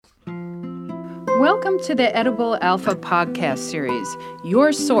Welcome to the Edible Alpha podcast series,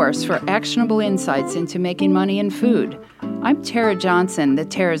 your source for actionable insights into making money in food. I'm Tara Johnson, the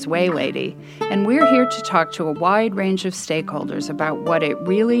Tara's Way Lady, and we're here to talk to a wide range of stakeholders about what it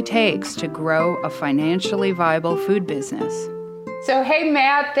really takes to grow a financially viable food business. So, hey,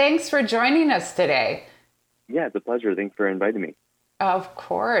 Matt, thanks for joining us today. Yeah, it's a pleasure. Thanks for inviting me. Of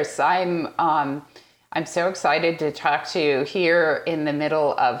course. I'm so excited to talk to you here in the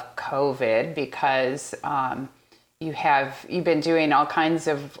middle of COVID because you've been doing all kinds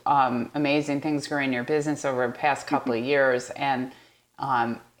of amazing things growing your business over the past couple of years, and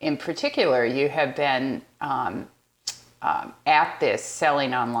in particular, you have been at this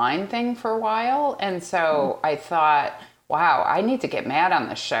selling online thing for a while, and so I thought, wow, I need to get Matt on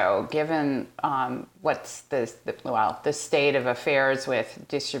the show, given what's the state of affairs with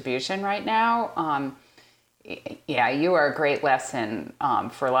distribution right now. Yeah, you are a great lesson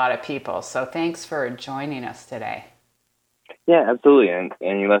for a lot of people. So thanks for joining us today. Yeah, absolutely. And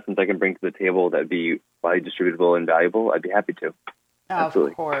any lessons I can bring to the table that'd be widely distributable and valuable, I'd be happy to.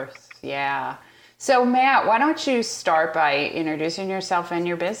 Absolutely. Of course, yeah. So Matt, why don't you start by introducing yourself and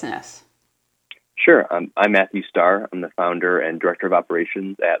your business? Sure. I'm Matthew Starr. I'm the founder and director of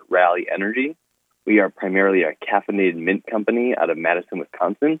operations at Rally Energy. We are primarily a caffeinated mint company out of Madison,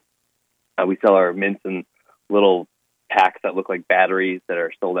 Wisconsin. We sell our mints in little packs that look like batteries that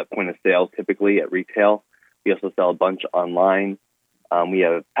are sold at point of sale, typically at retail. We also sell a bunch online. We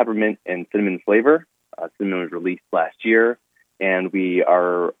have peppermint and cinnamon flavor. Cinnamon was released last year. And we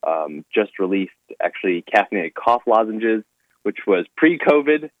are just released, actually, caffeinated cough lozenges, which was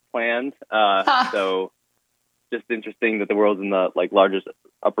pre-COVID planned. So just interesting that the world's in the largest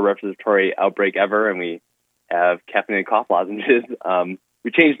upper respiratory outbreak ever, and we have caffeinated cough lozenges. We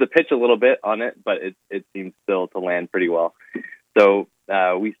changed the pitch a little bit on it, but it seems still to land pretty well. So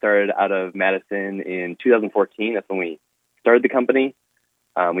we started out of Madison in 2014. That's when we started the company.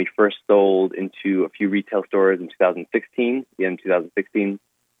 We first sold into a few retail stores in 2016, the end of 2016.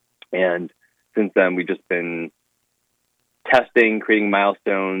 And since then, we've just been testing, creating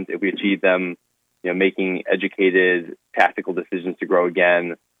milestones. If we achieve them, making educated, tactical decisions to grow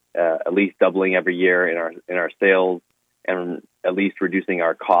again, at least doubling every year in our sales, and at least reducing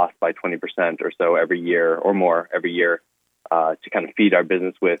our cost by 20% or so every year or more every year to kind of feed our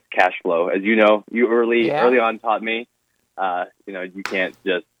business with cash flow. As you know, you early on taught me, you can't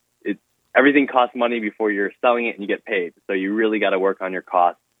just, everything costs money before you're selling it and you get paid. So you really got to work on your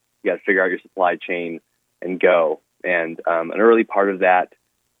costs. You got to figure out your supply chain and go. And an early part of that,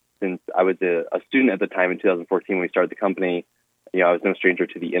 since I was a student at the time in 2014 when we started the company, I was no stranger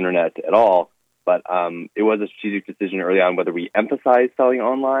to the internet at all. But it was a strategic decision early on whether we emphasize selling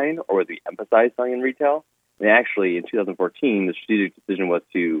online or whether we emphasize selling in retail. And actually, in 2014, the strategic decision was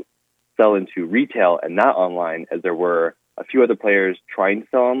to sell into retail and not online, as there were a few other players trying to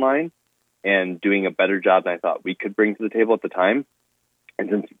sell online and doing a better job than I thought we could bring to the table at the time. And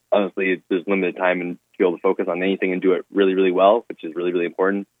since, honestly, there's limited time and to be able to focus on anything and do it really, really well, which is really, really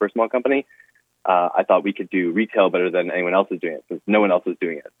important for a small company, I thought we could do retail better than anyone else is doing it, since no one else is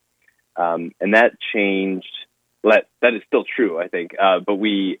doing it. And that changed. Well, that is still true, I think. But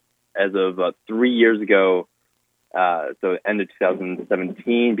we, as of 3 years ago, so end of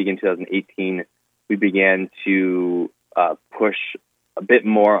 2017, begin 2018, we began to push a bit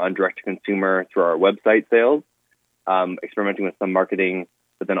more on direct-to-consumer through our website sales, experimenting with some marketing,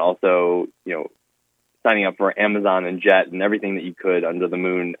 but then also, signing up for Amazon and Jet and everything that you could under the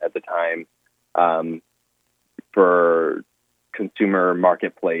moon at the time for consumer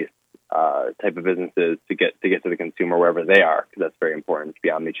marketplace type of businesses to get to the consumer wherever they are, because that's very important to be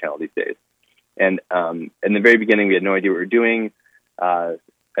omnichannel these days. And in the very beginning, we had no idea what we were doing, as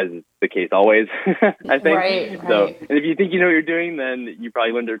is the case always, I think. Right. So, and if you think you know what you're doing, then you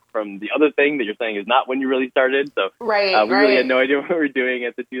probably learned it from the other thing that you're saying is not when you really started. So we really had no idea what we were doing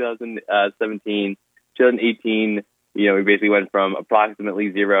at the 2017, 2018. We basically went from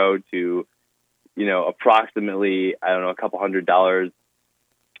approximately zero to, approximately, a couple $100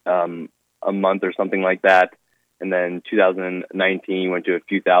 a month or something like that. And then 2019 went to a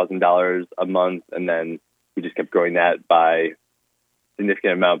few $1,000s a month, and then we just kept growing that by a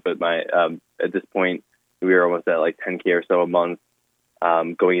significant amount. But at this point, we were almost at like 10K or so a month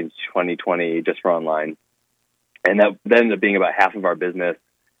going into 2020 just for online. And that ended up being about half of our business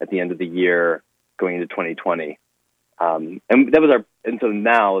at the end of the year going into 2020. And that was and so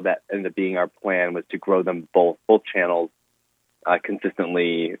now that ended up being our plan, was to grow them both channels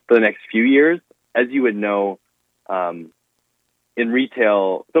consistently for the next few years. As you would know, in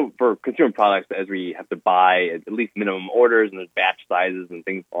retail, so for consumer products, as we have to buy at least minimum orders and there's batch sizes and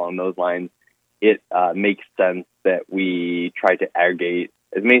things along those lines, it makes sense that we try to aggregate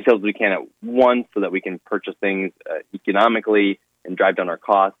as many sales as we can at once so that we can purchase things economically and drive down our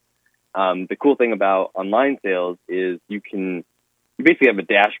costs. The cool thing about online sales is you basically have a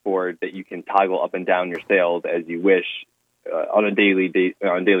dashboard that you can toggle up and down your sales as you wish on a daily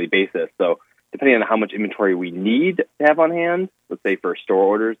basis. So depending on how much inventory we need to have on hand, let's say for store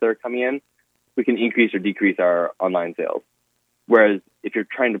orders that are coming in, we can increase or decrease our online sales. Whereas if you're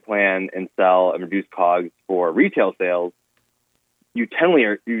trying to plan and sell and reduce COGS for retail sales, you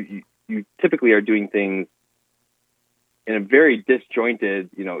typically are doing things in a very disjointed,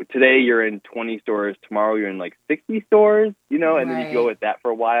 today you're in 20 stores, tomorrow you're in like 60 stores, and then you go with that for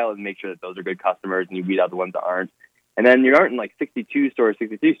a while and make sure that those are good customers and you weed out the ones that aren't. And then you aren't in like 62 stores,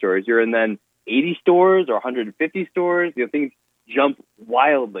 63 stores, you're in then 80 stores or 150 stores. Things jump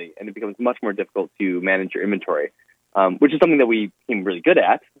wildly and it becomes much more difficult to manage your inventory, which is something that we became really good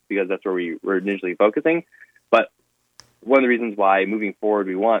at because that's where we were initially focusing. But one of the reasons why moving forward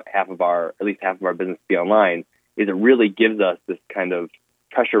we want at least half of our business to be online is it really gives us this kind of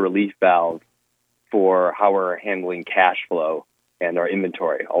pressure relief valve for how we're handling cash flow and our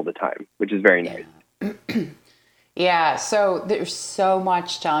inventory all the time, which is very nice. Yeah, so there's so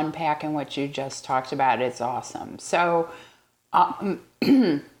much to unpack in what you just talked about. It's awesome. So,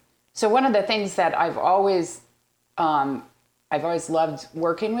 so one of the things that I've always loved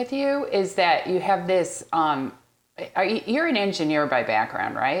working with you is that you have this. You're an engineer by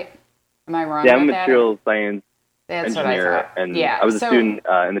background, right? Am I wrong? Yeah, I'm a materials science engineer, what I thought. and I was a student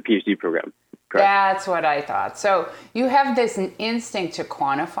in the PhD program. Correct. That's what I thought. So you have this instinct to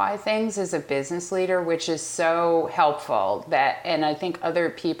quantify things as a business leader, which is so helpful. And I think other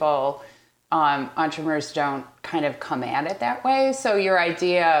people, entrepreneurs, don't kind of come at it that way. So your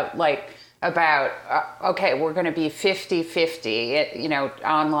idea, about okay, we're going to be 50-50,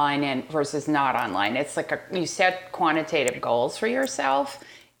 online and versus not online. It's like you set quantitative goals for yourself.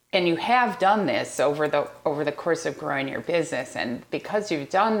 And you have done this over the course of growing your business. And because you've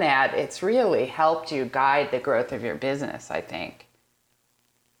done that, it's really helped you guide the growth of your business, I think.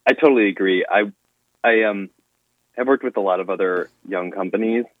 I totally agree. I have worked with a lot of other young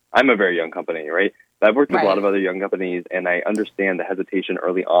companies. I'm a very young company, right? But I've worked with a lot of other young companies, and I understand the hesitation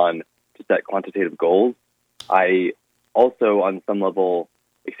early on to set quantitative goals. I also, on some level,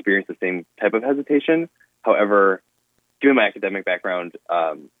 experienced the same type of hesitation. However, given my academic background,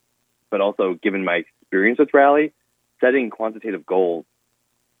 but also given my experience with Rally, setting quantitative goals,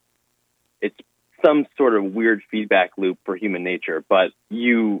 it's some sort of weird feedback loop for human nature, but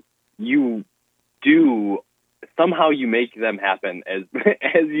you somehow you make them happen as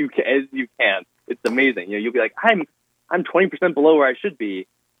you can. It's amazing. You'll be like, I'm 20% below where I should be,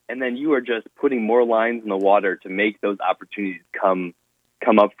 and then you are just putting more lines in the water to make those opportunities come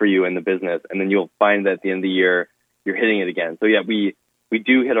up for you in the business, and then you'll find that at the end of the year you're hitting it again. So yeah, we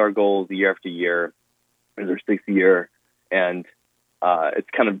do hit our goals year after year. It's our sixth year, and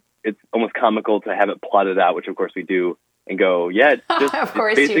it's almost comical to have it plotted out, which of course we do, and go, yeah, it's just of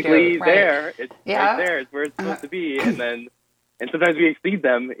course it's basically right there. It's right there. It's where it's supposed to be, and sometimes we exceed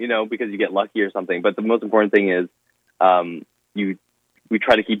them, because you get lucky or something. But the most important thing is, we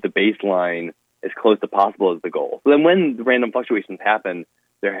try to keep the baseline as close to possible as the goal. So then, when the random fluctuations happen,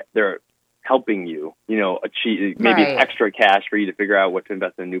 they're helping you, achieve maybe it's extra cash for you to figure out what to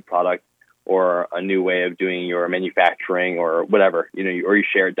invest in a new product or a new way of doing your manufacturing or whatever, or you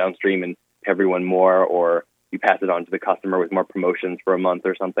share it downstream and pay everyone more, or you pass it on to the customer with more promotions for a month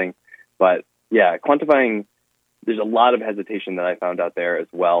or something. But yeah, quantifying, there's a lot of hesitation that I found out there as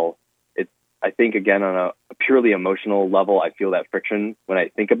well. I think, again, on a purely emotional level, I feel that friction when I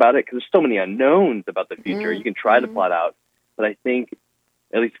think about it, because there's so many unknowns about the future. You can try to plot out, but I think,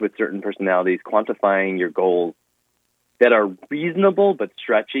 at least with certain personalities, quantifying your goals that are reasonable but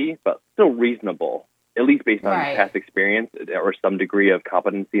stretchy, but still reasonable, at least based on past experience or some degree of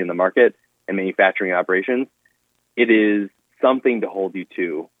competency in the market and manufacturing operations, it is something to hold you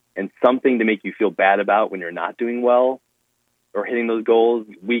to and something to make you feel bad about when you're not doing well or hitting those goals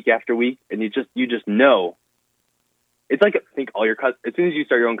week after week. And you just know. It's like, I think as soon as you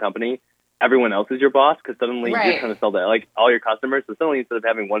start your own company, everyone else is your boss, because suddenly you're trying to sell that, like, all your customers. So suddenly, instead of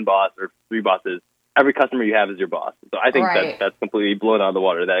having one boss or three bosses, every customer you have is your boss. So I think that's completely blown out of the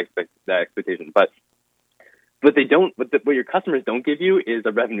water, that expectation. But what your customers don't give you is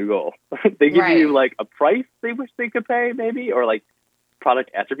a revenue goal. They give you like a price they wish they could pay, maybe, or like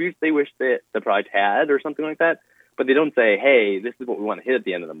product attributes they wish that the product had or something like that. But they don't say, hey, this is what we want to hit at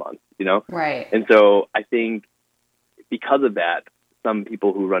the end of the month, Right. And so I think because of that, some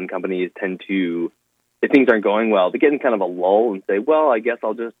people who run companies tend to, if things aren't going well, they get in kind of a lull and say, well, I guess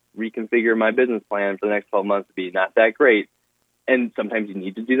I'll just reconfigure my business plan for the next 12 months to be not that great. And sometimes you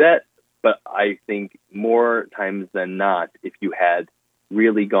need to do that. But I think more times than not, if you had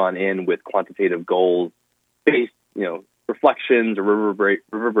really gone in with quantitative goals based, reflections or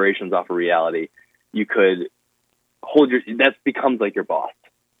reverberations off of reality, you could that becomes like your boss.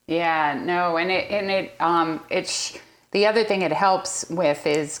 Yeah, no, it's the other thing it helps with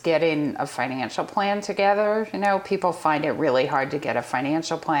is getting a financial plan together. People find it really hard to get a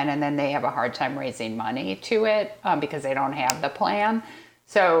financial plan, and then they have a hard time raising money to it because they don't have the plan.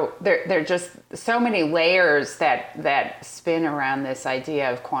 So there are just so many layers that spin around this idea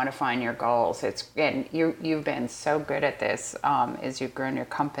of quantifying your goals. And you've been so good at this as you've grown your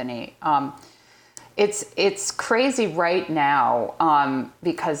company. It's crazy right now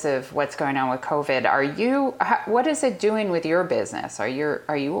because of what's going on with COVID. What is it doing with your business? Are you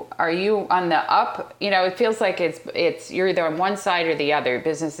on the up? It feels like it's you're either on one side or the other.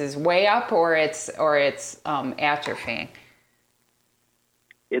 Business is way up or it's atrophying.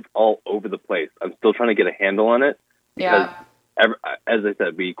 It's all over the place. I'm still trying to get a handle on it because, as I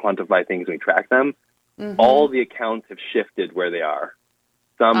said, we quantify things and we track them. Mm-hmm. All the accounts have shifted where they are.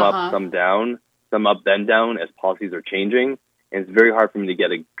 Some up, some down, some up then down as policies are changing. And it's very hard for me to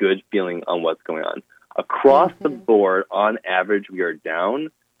get a good feeling on what's going on. Across the board, on average, we are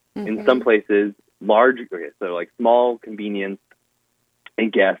down. In some places, like small convenience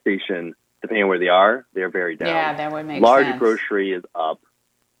and gas station, depending on where they are, they're very down. Yeah, that would make Large sense. grocery is up.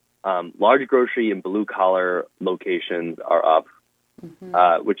 Large grocery and blue-collar locations are up,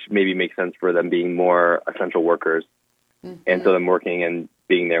 which maybe makes sense for them being more essential workers, and so them working and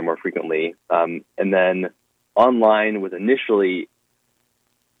being there more frequently. And then online was initially,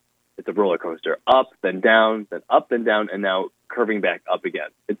 it's a roller coaster, up, then down, then up, then down, and now curving back up again.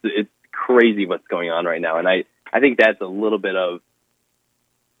 It's crazy what's going on right now, and I think that's a little bit of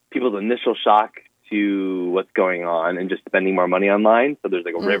people's initial shock to what's going on and just spending more money online. So there's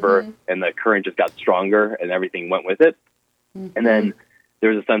like a river and the current just got stronger and everything went with it. And then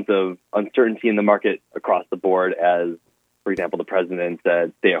there's a sense of uncertainty in the market across the board as, for example, the president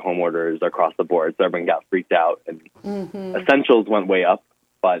said stay-at-home orders across the board. So everyone got freaked out and essentials went way up.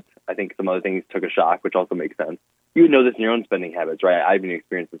 But I think some other things took a shock, which also makes sense. You would know this in your own spending habits, right? I've even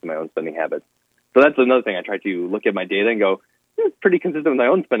experienced this in my own spending habits. So that's another thing. I try to look at my data and go, it's pretty consistent with my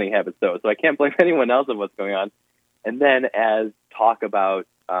own spending habits, though, so I can't blame anyone else on what's going on. And then as talk about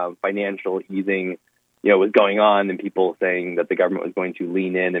financial easing, was going on and people saying that the government was going to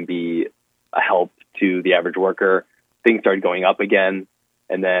lean in and be a help to the average worker, things started going up again.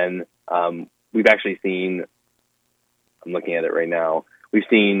 And then we've actually seen, I'm looking at it right now, we've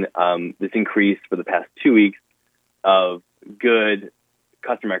seen this increase for the past 2 weeks of good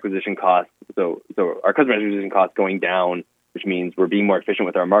customer acquisition costs. So our customer acquisition costs going down, which means we're being more efficient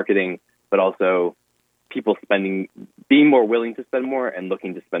with our marketing, but also people being more willing to spend more and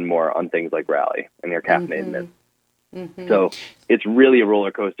looking to spend more on things like Rally and their caffeinated mints. So it's really a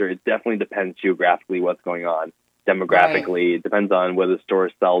roller coaster. It definitely depends geographically what's going on. Demographically, it depends on whether the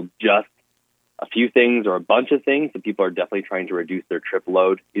stores sell just a few things or a bunch of things. So people are definitely trying to reduce their trip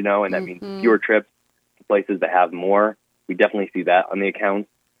load, and that means fewer trips to places that have more. We definitely see that on the accounts.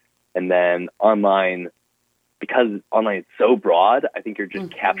 And then online, because online is so broad, I think you're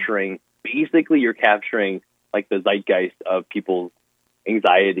just capturing like the zeitgeist of people's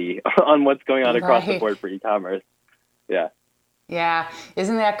anxiety on what's going on across the board for e-commerce. Yeah. Yeah.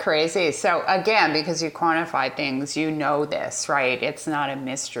 Isn't that crazy? So again, because you quantify things, this, right? It's not a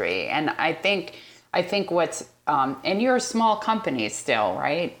mystery. And I think what's, and you're a small company still,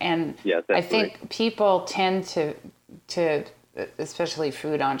 right? And yes, I think people tend to especially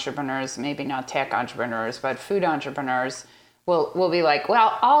food entrepreneurs, maybe not tech entrepreneurs, but food entrepreneurs will be like,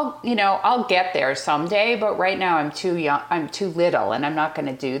 well, I'll get there someday, but right now I'm too young, I'm too little, and I'm not going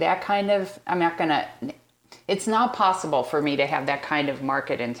to do that it's not possible for me to have that kind of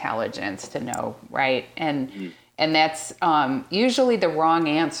market intelligence to know, right? And that's usually the wrong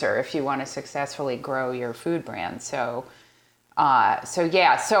answer if you want to successfully grow your food brand. So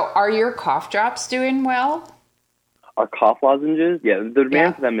are your cough drops doing well? Our cough lozenges, the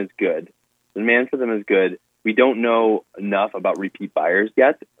demand for them is good. We don't know enough about repeat buyers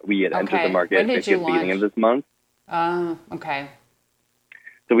yet. We had entered the market at the beginning of this month. Okay.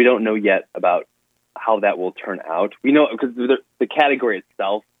 So we don't know yet about how that will turn out. We know because the category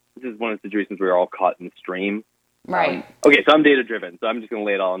itself, this is one of the situations where we're all caught in the stream. Right. Okay, so I'm data-driven, so I'm just going to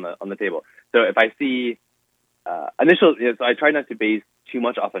lay it all on the table. So if I see initial, so I try not to base too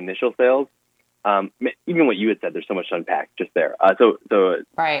much off initial sales. Even what you had said, there's so much to unpack just there. So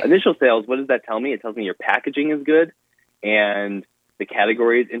right. Initial sales, what does that tell me? It tells me your packaging is good and the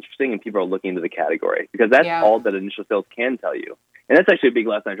category is interesting and people are looking into the category, because that's all that initial sales can tell you. And that's actually a big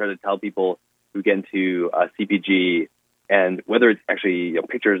lesson I try to tell people who get into CPG, and whether it's actually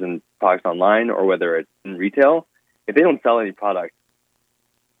pictures and products online or whether it's in retail, if they don't sell any product,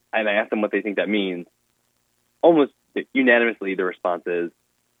 and I ask them what they think that means, almost unanimously the response is,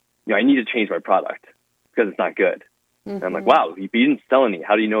 I need to change my product because it's not good. And I'm like, wow, if you didn't sell any,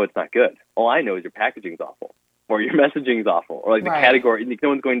 how do you know it's not good? All I know is your packaging's awful, or your messaging is awful, or like the category, no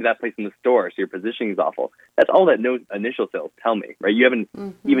one's going to that place in the store, so your positioning is awful. That's all that no initial sales tell me, right? You haven't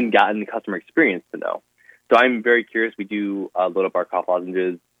even gotten the customer experience to know. So I'm very curious. We do load up our cough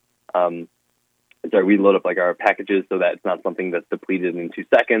lozenges. We load up like our packages so that it's not something that's depleted in 2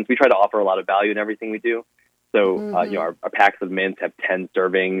 seconds. We try to offer a lot of value in everything we do. So, our packs of mints have 10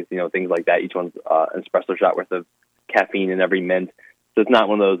 servings, things like that. Each one's an espresso shot worth of caffeine in every mint. So it's not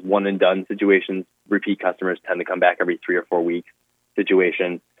one of those one and done situations. Repeat customers tend to come back every 3 or 4 weeks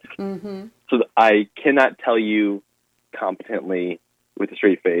situation. So I cannot tell you competently with a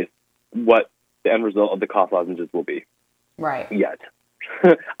straight face what the end result of the cough lozenges will be. Yet.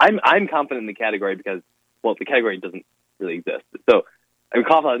 I'm confident in the category because, the category doesn't really exist. So,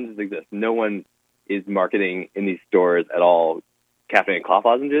 cough lozenges exist. No one is marketing in these stores at all caffeinated cough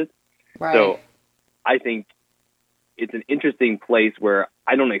lozenges. So I think it's an interesting place where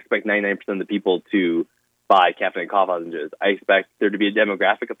I don't expect 99% of the people to buy caffeinated cough lozenges. I expect there to be a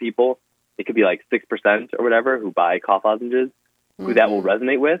demographic of people, it could be like 6% or whatever, who buy cough lozenges, who that will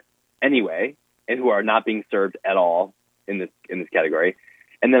resonate with anyway, and who are not being served at all in this category.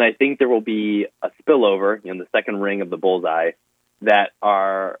 And then I think there will be a spillover, the second ring of the bullseye, that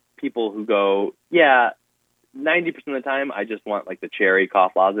are people who go, 90% of the time I just want like the cherry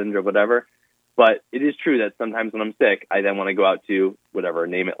cough lozenge or whatever. But it is true that sometimes when I'm sick, I then want to go out to whatever,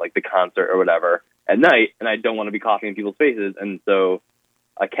 name it like the concert or whatever at night, and I don't want to be coughing in people's faces. And so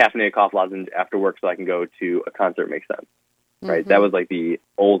a caffeinated cough lozenge after work so I can go to a concert makes sense, right? That was like the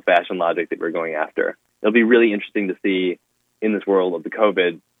old-fashioned logic that we're going after. It'll be really interesting to see in this world of the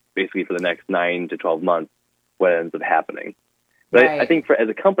COVID, basically for the next 9 to 12 months, what ends up happening. But I think as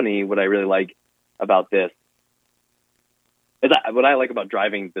a company, what I really like about this is what I like about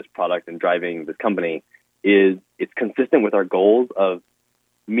driving this product and driving this company is it's consistent with our goals of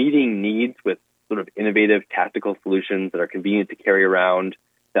meeting needs with sort of innovative tactical solutions that are convenient to carry around,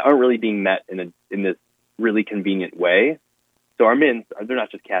 that aren't really being met in this really convenient way. So our mints, they're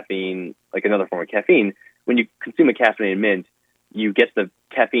not just caffeine, like another form of caffeine. When you consume a caffeinated mint, you get the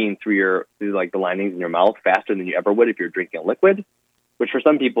caffeine through like the linings in your mouth faster than you ever would if you're drinking a liquid, which for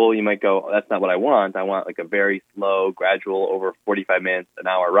some people you might go, that's not what I want. I want like a very slow, gradual, over 45 minutes, an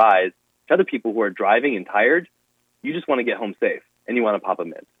hour rise. To other people who are driving and tired, you just want to get home safe and you want to pop a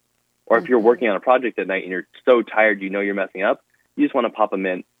mint. Or if you're working on a project at night and you're so tired, you're messing up, you just want to pop a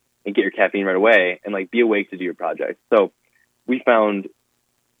mint and get your caffeine right away and like be awake to do your project. So we found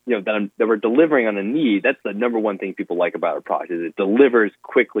that we're delivering on a need. That's the number one thing people like about our product, is it delivers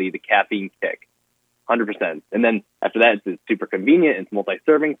quickly the caffeine kick, 100%. And then after that, it's super convenient. It's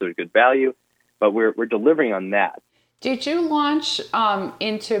multi-serving, so there's good value. But we're delivering on that. Did you launch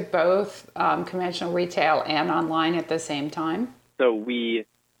into both conventional retail and online at the same time? So we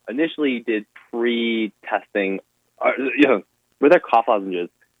initially did pre-testing. With our cough lozenges,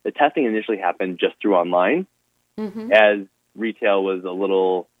 the testing initially happened just through online, as retail was a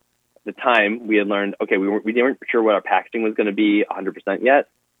little. At the time, we had learned, okay, we weren't sure what our packaging was going to be 100% yet,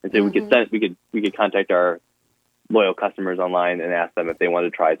 and so we could contact our loyal customers online and ask them if they wanted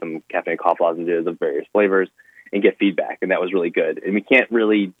to try some caffeinated cough lozenges of various flavors and get feedback, and that was really good. And we can't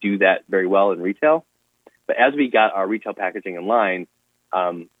really do that very well in retail, but as we got our retail packaging in line,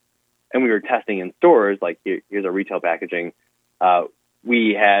 and we were testing in stores, like here's our retail packaging,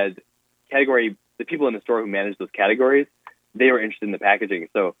 we had the people in the store who managed those categories, they were interested in the packaging,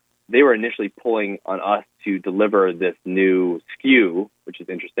 so they were initially pulling on us to deliver this new SKU, which is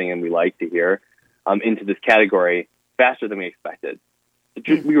interesting and we like to hear, into this category faster than we expected.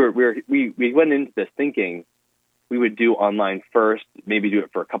 We went into this thinking we would do online first, maybe do it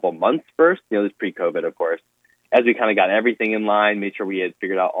for a couple of months first. This is pre-COVID, of course. As we kind of got everything in line, made sure we had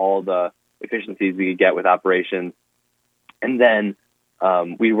figured out all the efficiencies we could get with operations, and then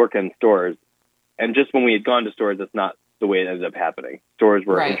we work in stores. And just when we had gone to stores, that's not the way it ended up happening. Stores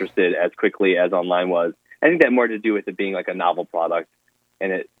were interested as quickly as online was. I think that had more to do with it being like a novel product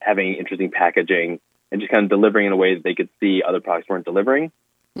and it having interesting packaging and just kind of delivering in a way that they could see other products weren't delivering.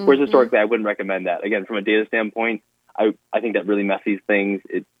 Whereas historically, I wouldn't recommend that. Again, from a data standpoint, I think that really messes things.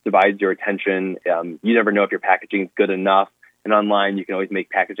 It divides your attention. You never know if your packaging is good enough. And online, you can always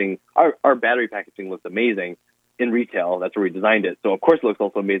make packaging. Our battery packaging looks amazing. in retail. That's where we designed it. So of course it looks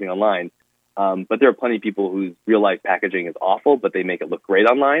also amazing online. But there are plenty of people whose real life packaging is awful, but they make it look great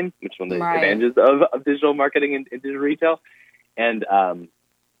online, which is one of the advantages of digital marketing and digital retail. And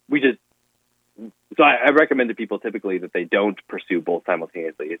so I recommend to people typically that they don't pursue both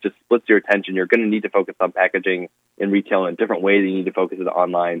simultaneously. It just splits your attention. You're going to need to focus on packaging in retail in a different way than you need to focus it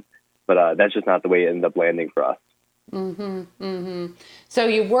online. But that's just not the way it ended up landing for us. Mm-hmm, mm-hmm. So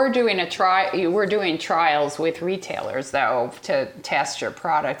you were doing trials with retailers, though, to test your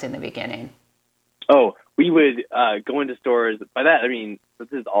product in the beginning. Oh, we would go into stores. By that, I mean, this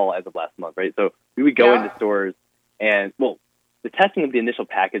is all as of last month, right? So we would go into stores and, the testing of the initial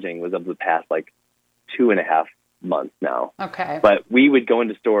packaging was of the past, 2.5 months now. Okay. But we would go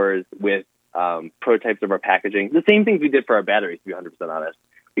into stores with prototypes of our packaging. The same things we did for our batteries, to be 100% honest.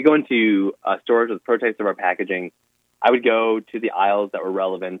 We go into stores with prototypes of our packaging. I would go to the aisles that were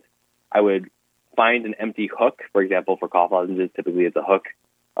relevant. I would find an empty hook, for example, for cough lozenges. Typically, it's a hook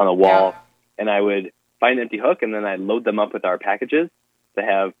on a wall. Yeah. And I would find an empty hook, and then I'd load them up with our packages to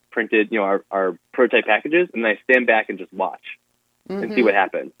have printed, our prototype packages. And then I stand back and just watch and see what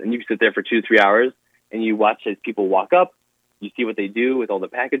happens. And you sit there for 2-3 hours, and you watch as people walk up. You see what they do with all the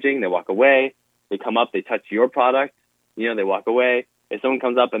packaging. They walk away. They come up. They touch your product. They walk away. If someone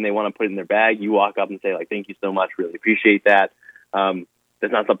comes up and they want to put it in their bag, you walk up and say, thank you so much. Really appreciate that.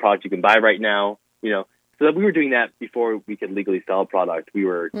 That's not some product you can buy right now. So that we were doing that before we could legally sell a product. We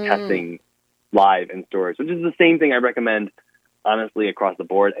were testing live in stores, which is the same thing I recommend, honestly, across the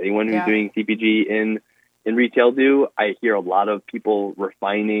board. Anyone who's doing CPG in retail do. I hear a lot of people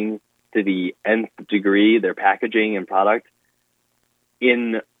refining to the nth degree their packaging and product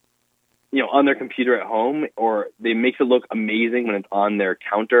on their computer at home, or they makes it look amazing when it's on their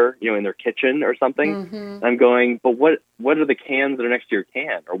counter, in their kitchen or something. And I'm going, but what are the cans that are next to your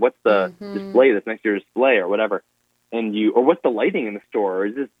can, or what's the display that's next to your display, or whatever? Or what's the lighting in the store? Or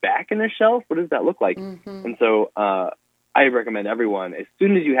is this back in the shelf? What does that look like? And so I recommend everyone, as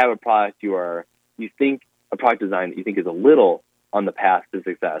soon as you have a product you think a product design that you think is a little on the path to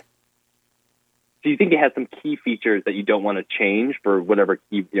success, so you think it has some key features that you don't want to change for whatever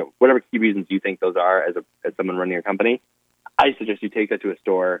key reasons you think those are as someone running your company, I suggest you take that to a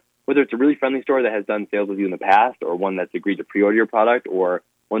store, whether it's a really friendly store that has done sales with you in the past, or one that's agreed to pre-order your product, or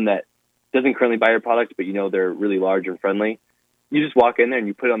one that doesn't currently buy your product, but they're really large and friendly. You just walk in there and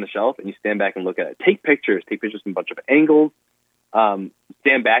you put it on the shelf and you stand back and look at it. Take pictures from a bunch of angles.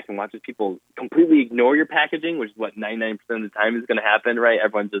 Stand back and watch as people completely ignore your packaging, which is what 99% of the time is going to happen, right?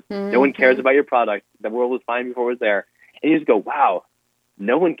 Everyone just, no one cares about your product. The world was fine before it was there. And you just go, wow,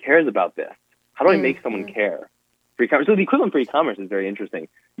 no one cares about this. How do I make someone care? For e-commerce. So the equivalent for e-commerce is very interesting.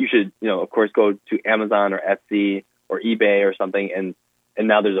 You should, of course, go to Amazon or Etsy or eBay or something. And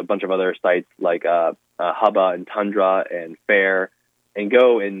now there's a bunch of other sites like Hubba and Tundra and Fair, and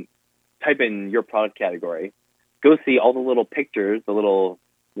go and type in your product category. Go see all the little pictures, the little,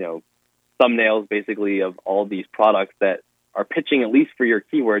 thumbnails basically of all these products that are pitching, at least for your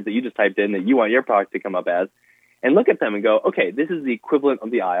keywords that you just typed in that you want your product to come up as, and look at them and go, okay, this is the equivalent of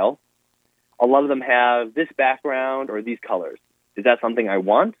the aisle. A lot of them have this background or these colors. Is that something I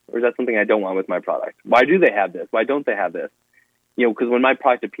want, or is that something I don't want with my product? Why do they have this? Why don't they have this? Because when my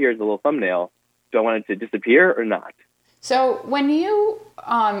product appears, a little thumbnail, do I want it to disappear or not? So when you,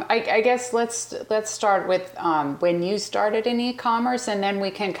 I guess let's start with when you started in e-commerce, and then we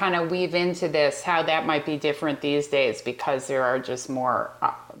can kind of weave into this, how that might be different these days, because there are just more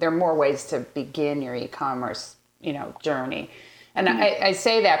ways to begin your e-commerce, journey. And I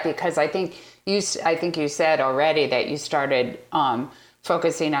say that because I think you said already that you started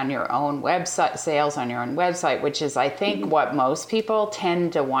focusing on your own website, sales on your own website, which is, I think, what most people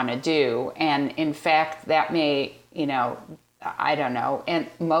tend to want to do. And in fact, that may, I don't know. And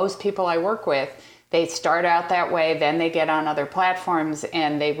most people I work with, they start out that way, then they get on other platforms,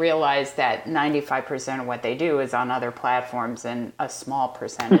 and they realize that 95% of what they do is on other platforms, and a small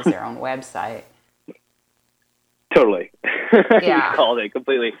percent is their own website. Totally. Yeah. You called it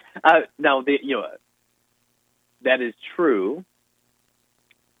completely. Now, that is true.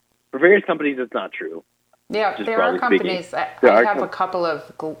 For various companies, it's not true. Yeah, there are companies. I have a couple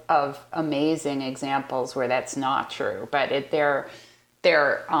of amazing examples where that's not true, but they're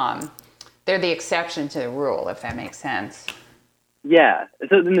the exception to the rule, if that makes sense. Yeah.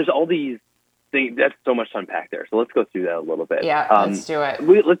 So then there's all these things. That's so much to unpack there. So let's go through that a little bit. Yeah, let's do it.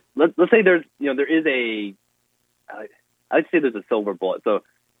 Let's say there is a. I'd say there's a silver bullet. So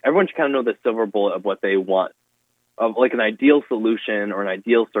everyone should kind of know the silver bullet of what they want, of like an ideal solution or an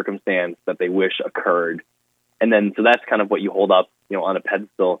ideal circumstance that they wish occurred. And then, so that's kind of what you hold up, on a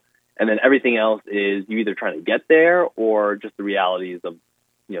pedestal And then everything else is you either trying to get there or just the realities of,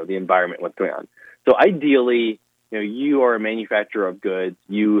 the environment, what's going on. So ideally, you are a manufacturer of goods.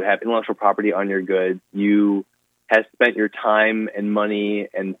 You have intellectual property on your goods. You have spent your time and money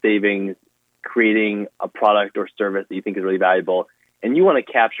and savings creating a product or service that you think is really valuable. And you want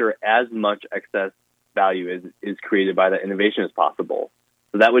to capture as much excess value as is created by that innovation as possible.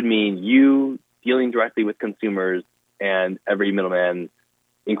 So that would mean you dealing directly with consumers and every middleman,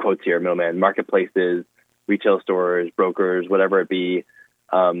 in quotes here, middleman, marketplaces, retail stores, brokers, whatever it be,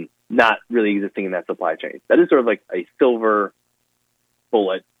 not really existing in that supply chain. That is sort of like a silver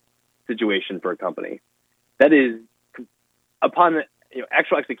bullet situation for a company. That is, upon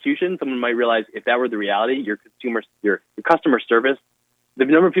actual execution, someone might realize if that were the reality, your customer service, the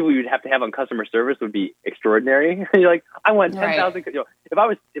number of people you'd have to have on customer service would be extraordinary. You're like, I want 10,000. Right. If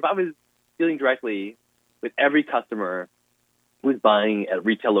I was dealing directly with every customer who's buying at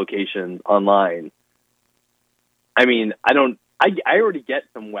retail locations online, I mean, I already get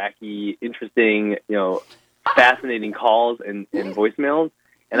some wacky, interesting, fascinating calls and voicemails,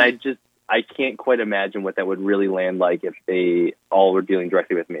 and I can't quite imagine what that would really land like if they all were dealing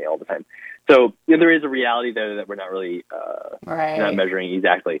directly with me all the time. So there is a reality there that we're not really not measuring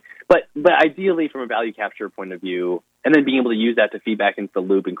exactly. But ideally, from a value capture point of view, and then being able to use that to feed back into the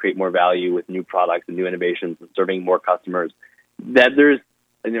loop and create more value with new products and new innovations and serving more customers, that there's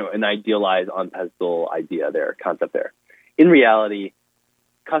an idealized on-pedestal concept there. In reality,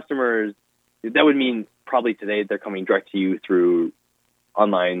 customers, that would mean probably today they're coming direct to you through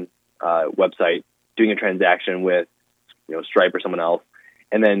online website, doing a transaction with Stripe or someone else,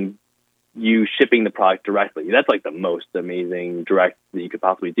 and then you shipping the product directly. That's like the most amazing direct that you could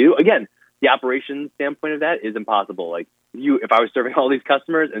possibly do. Again, the operations standpoint of that is impossible. Like if I was serving all these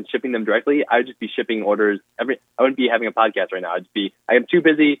customers and shipping them directly, I would just be shipping orders I wouldn't be having a podcast right now. I am too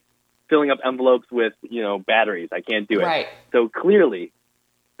busy filling up envelopes with, batteries. I can't do it. Right. So clearly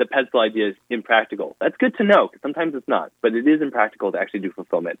the pedestal idea is impractical. That's good to know because sometimes it's not, but it is impractical to actually do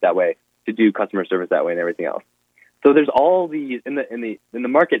fulfillment that way, to do customer service that way and everything else. So there's all these, and the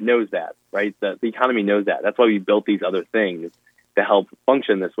market knows that, right? The economy knows that. That's why we built these other things to help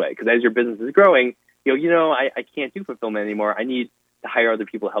function this way. Because as your business is growing, I can't do fulfillment anymore. I need to hire other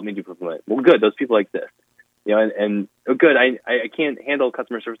people to help me do fulfillment. Well, good. Those people exist. Good. I can't handle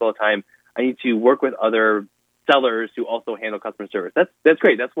customer service all the time. I need to work with other sellers who also handle customer service. That's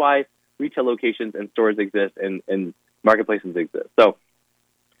great. That's why retail locations and stores exist and marketplaces exist. So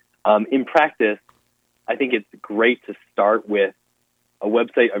in practice, I think it's great to start with a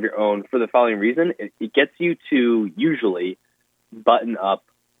website of your own for the following reason. It gets you to usually button up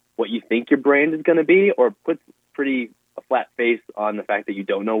what you think your brand is going to be, or puts a flat face on the fact that you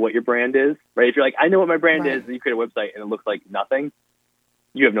don't know what your brand is, right? If you're like, I know what my brand is, and you create a website and it looks like nothing,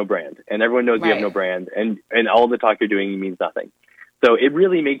 you have no brand. And everyone knows you have no brand. And all the talk you're doing means nothing. So it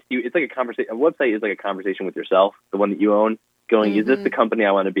really makes you, it's like a conversation. A website is like a conversation with yourself, the one that you own, going, is this the company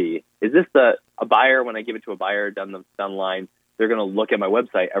I want to be? Is this a buyer? When I give it to a buyer down the line, they're going to look at my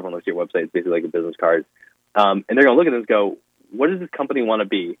website. Everyone looks at your website. It's basically like a business card. And they're going to look at this and go, what does this company want to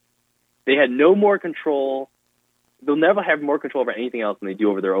be? They had no more control. They'll never have more control over anything else than they do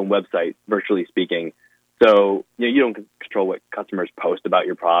over their own website, virtually speaking. So you don't control what customers post about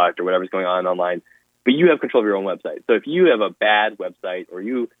your product or whatever's going on online, but you have control of your own website. So if you have a bad website, or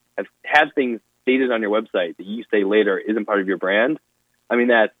you have things stated on your website that you say later isn't part of your brand, I mean,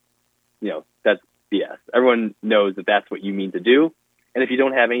 that's BS. Everyone knows that that's what you mean to do. And if you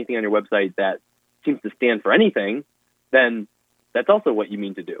don't have anything on your website that seems to stand for anything, then that's also what you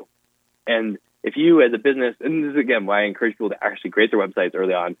mean to do. And if you as a business, and this is again why I encourage people to actually create their websites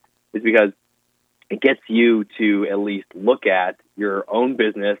early on, is because it gets you to at least look at your own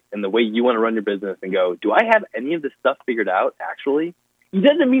business and the way you want to run your business and go, do I have any of this stuff figured out actually? It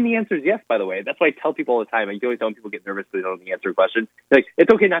doesn't mean the answer is yes, by the way. That's why I tell people all the time. I always tell when people get nervous because they don't know the answer to a question. Like,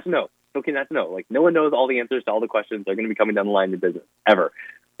 it's okay not to know. It's okay not to know. Like, no one knows all the answers to all the questions that are going to be coming down the line in your business, ever.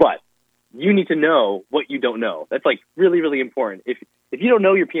 But you need to know what you don't know. That's like really, really important. If you don't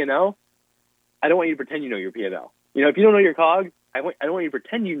know your P&L, I don't want you to pretend you know your P&L. If you don't know your COGS, I don't want you to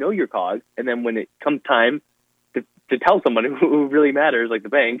pretend you know your COGS, and then when it comes time to tell someone who really matters, like the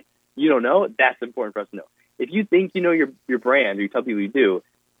bank, you don't know, that's important for us to know. If you think you know your brand, or you tell people you do,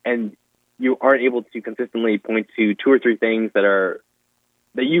 and you aren't able to consistently point to 2 or 3 things that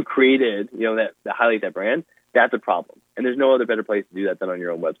you created, that highlight that brand, that's a problem. And there's no other better place to do that than on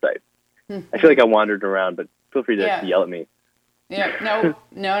your own website. I feel like I wandered around, but feel free to yell at me. Yeah,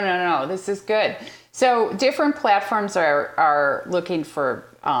 no. This is good. So different platforms are looking for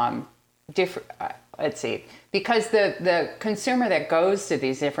different, let's see, because the consumer that goes to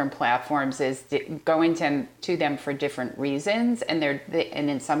these different platforms is going to them for different reasons, and and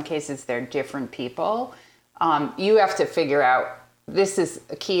in some cases they're different people. You have to figure out, this is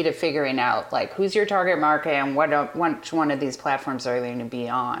a key to figuring out, like, who's your target market and which one of these platforms are you going to be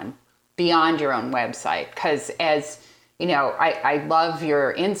on beyond your own website. Because as you know, I love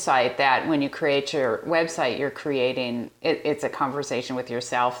your insight that when you create your website, you're creating, it's a conversation with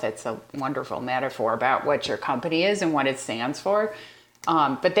yourself. That's a wonderful metaphor about what your company is and what it stands for.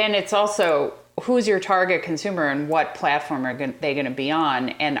 But then it's also, who's your target consumer and what platform are they going to be on?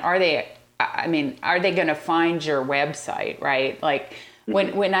 And are they going to find your website, right? Like,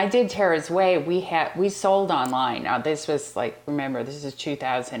 when I did Tara's Way, we sold online. Now this was remember, this is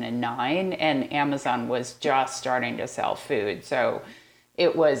 2009, and Amazon was just starting to sell food. So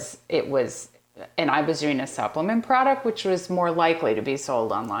it was, and I was doing a supplement product, which was more likely to be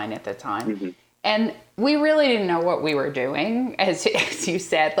sold online at the time. Mm-hmm. And we really didn't know what we were doing. As you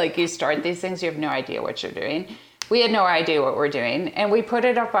said, like, you start these things, you have no idea what you're doing. We had no idea what we're doing, and we put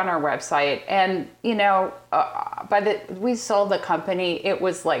it up on our website. And we sold the company. It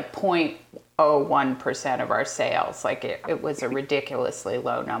was like 0.01% of our sales. Like, it was a ridiculously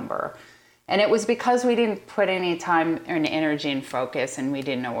low number, and it was because we didn't put any time and energy and focus, and we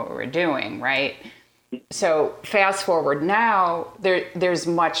didn't know what we were doing, right? So fast forward now, there's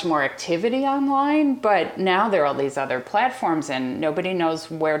much more activity online, but now there are all these other platforms and nobody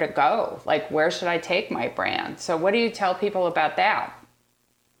knows where to go. Like, where should I take my brand? So what do you tell people about that?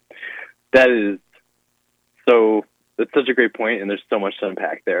 That's such a great point, and there's so much to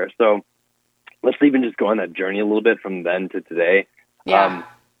unpack there. So let's even just go on that journey a little bit from then to today. Yeah.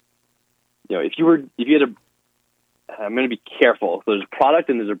 If you had a, I'm going to be careful. So there's a product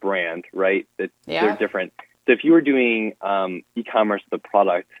and there's a brand, right? They're different. So if you were doing e-commerce with a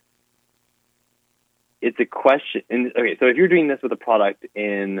product, it's a question. Okay, so if you're doing this with a product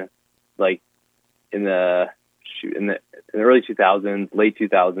in the early 2000s, late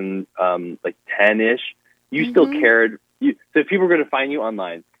 2000s, 10-ish, you still cared. So if people were going to find you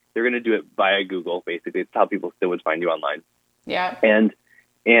online, they're going to do it via Google. Basically, it's how people still would find you online. Yeah. And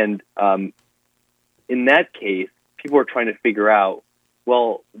in that case, people are trying to figure out,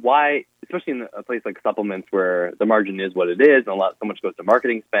 well, why, especially in a place like supplements where the margin is what it is, and so much goes to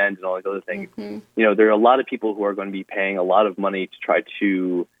marketing spend and all these other things. Mm-hmm. There are a lot of people who are going to be paying a lot of money to try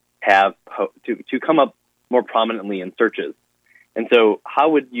to have to come up more prominently in searches. And so, how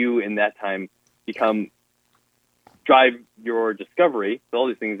would you in that time drive your discovery? So all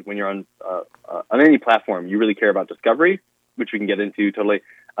these things, when you're on any platform, you really care about discovery, which we can get into totally.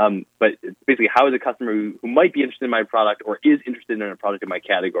 But it's basically, how is a customer who might be interested in my product or is interested in a product in my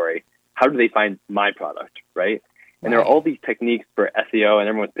category, how do they find my product, right? And there are all these techniques for SEO, and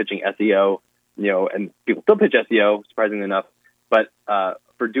everyone's pitching SEO, and people still pitch SEO, surprisingly enough, but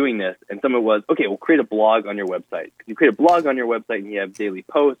for doing this. And some of it was, okay, we'll create a blog on your website. If you create a blog on your website and you have daily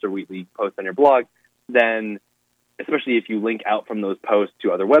posts or weekly posts on your blog, then especially if you link out from those posts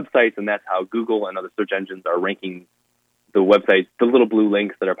to other websites, and that's how Google and other search engines are ranking the websites, the little blue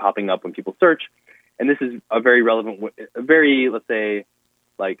links that are popping up when people search. And this is a very relevant, a very, let's say,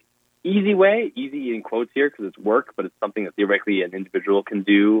 easy way, easy in quotes here because it's work, but it's something that theoretically an individual can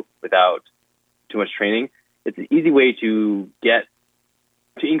do without too much training. It's an easy way to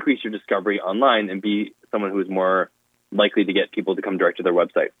increase your discovery online and be someone who is more likely to get people to come direct to their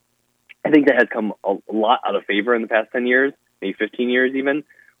website. I think that has come a lot out of favor in the past 10 years, maybe 15 years even,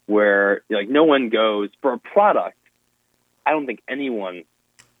 where no one goes for a product. I don't think anyone,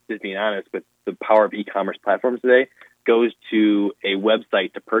 just being honest, with the power of e-commerce platforms today, goes to a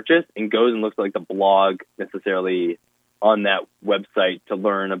website to purchase and goes and looks like the blog necessarily on that website to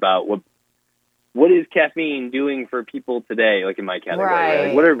learn about what is caffeine doing for people today, like in my category.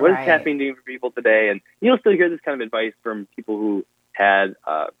 Right? What is caffeine doing for people today? And you'll still hear this kind of advice from people who had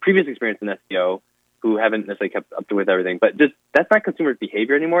previous experience in SEO who haven't necessarily kept up to with everything. But just that's not consumer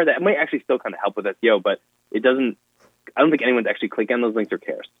behavior anymore. That might actually still kind of help with SEO, but it doesn't. I don't think anyone's actually clicking on those links or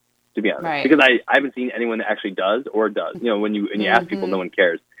cares, to be honest, because I haven't seen anyone that actually does or does. When you ask people, no one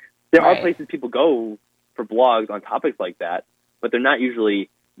cares. There are places people go for blogs on topics like that, but they're not usually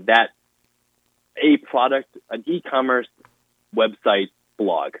a product, an e-commerce website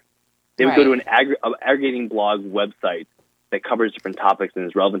blog. They would go to an aggregating blog website that covers different topics and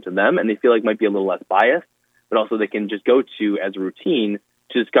is relevant to them, and they feel like might be a little less biased, but also they can just go to as a routine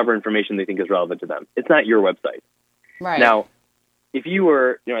to discover information they think is relevant to them. It's not your website. Right. Now, if you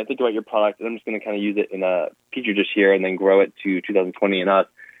were, I think about your product, and I'm just going to kind of use it in a petri dish here and then grow it to 2020 and us.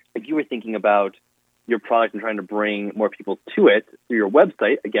 If you were thinking about, your product and trying to bring more people to it through your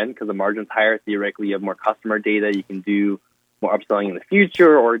website, again, because the margin's higher, theoretically you have more customer data, you can do more upselling in the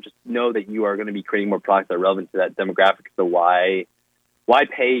future, or just know that you are going to be creating more products that are relevant to that demographic. So why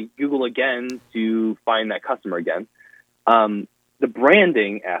pay Google again to find that customer again? The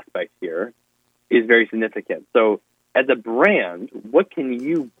branding aspect here is very significant. So as a brand, what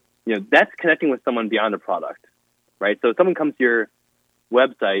can that's connecting with someone beyond a product, right? So if someone comes to your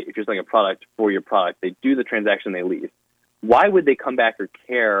website, if you're selling a product for your product, they do the transaction, they leave. Why would they come back or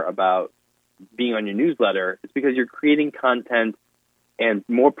care about being on your newsletter? It's because you're creating content and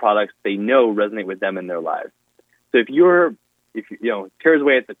more products they know resonate with them in their lives. So if Tara's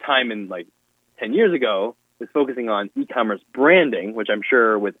Way at the time in like 10 years ago was focusing on e-commerce branding, which I'm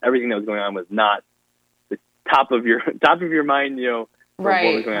sure with everything that was going on was not the top of your mind, right,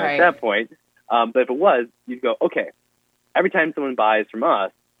 what was going on at that point. But if it was, you'd go, okay, every time someone buys from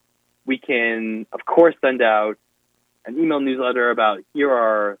us, we can, of course, send out an email newsletter about here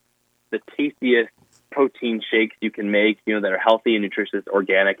are the tastiest protein shakes you can make, that are healthy and nutritious,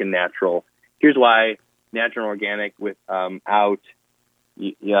 organic and natural. Here's why natural and organic without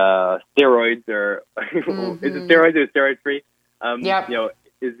steroids or is it steroids or steroid free?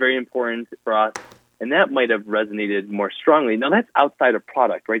 Is very important for us, and that might have resonated more strongly. Now that's outside of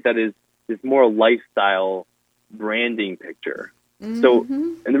product, right? That is more lifestyle branding picture. Mm-hmm. So,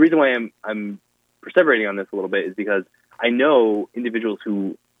 and the reason why I'm perseverating on this a little bit is because I know individuals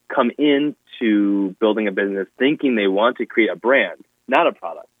who come into building a business thinking they want to create a brand, not a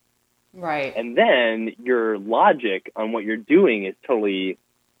product. Right. And then your logic on what you're doing is totally,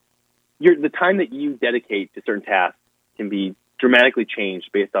 the time that you dedicate to certain tasks can be dramatically changed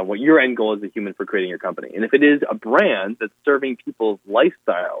based on what your end goal as a human for creating your company. And if it is a brand that's serving people's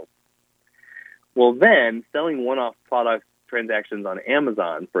lifestyles, well, then selling one-off product transactions on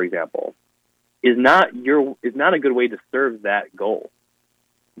Amazon, for example, is not a good way to serve that goal,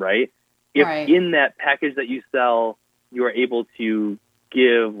 right? If in that package that you sell, you are able to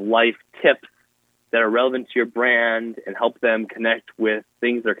give life tips that are relevant to your brand and help them connect with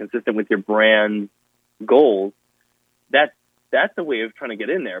things that are consistent with your brand goals, that's a way of trying to get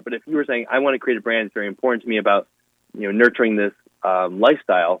in there. But if you were saying, I want to create a brand, it's very important to me about nurturing this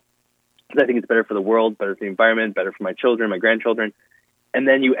lifestyle, because I think it's better for the world, better for the environment, better for my children, my grandchildren, and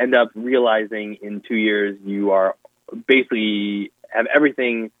then you end up realizing in 2 years you are basically have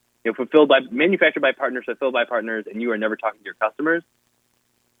everything manufactured by partners, fulfilled by partners, and you are never talking to your customers,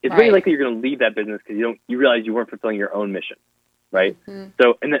 it's very likely you're going to leave that business because you realize you weren't fulfilling your own mission, right?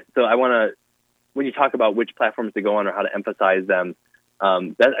 Mm-hmm. So I want to, when you talk about which platforms to go on or how to emphasize them, I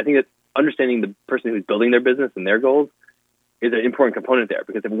think that understanding the person who's building their business and their goals is an important component there.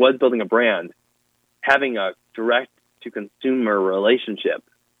 Because if it was building a brand, having a direct-to-consumer relationship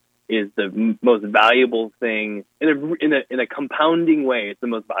is the most valuable thing in a compounding way. It's the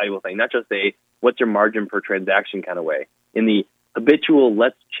most valuable thing, not just a what's your margin per transaction kind of way. In the habitual,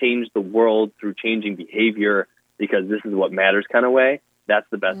 let's change the world through changing behavior because this is what matters kind of way, that's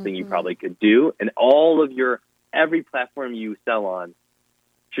the best thing you probably could do. And every platform you sell on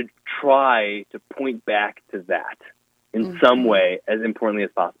should try to point back to that in some way as importantly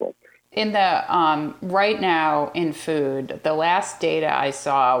as possible. In the right now in food, the last data I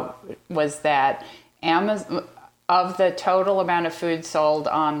saw was that Amazon, of the total amount of food sold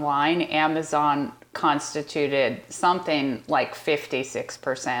online, Amazon constituted something like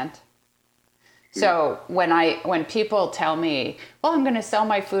 56%. So when people tell me, well, I'm going to sell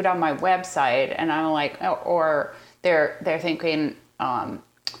my food on my website, and I'm like, or they're thinking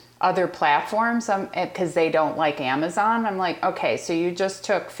other platforms because they don't like Amazon. I'm like, okay, so you just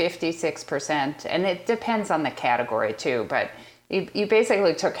took 56%, and it depends on the category too, but you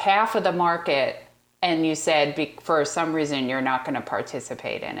basically took half of the market and you said for some reason you're not going to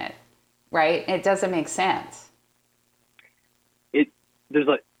participate in it, right? It doesn't make sense.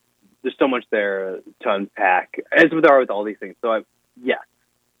 There's so much there to unpack, as there are with all these things. So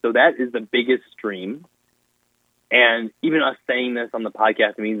so that is the biggest stream. And even us saying this on the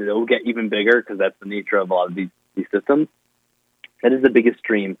podcast means that it will get even bigger because that's the nature of a lot of these systems. That is the biggest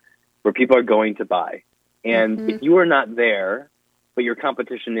stream where people are going to buy. And if you are not there, but your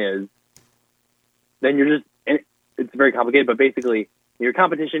competition is, then it's very complicated. But basically, your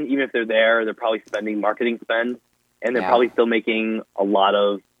competition, even if they're there, they're probably spending marketing spend, and they're probably still making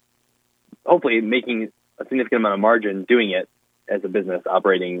hopefully making a significant amount of margin doing it as a business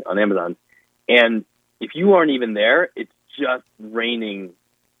operating on Amazon. And if you aren't even there, it's just raining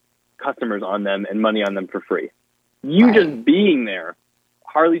customers on them and money on them for free. Just being there,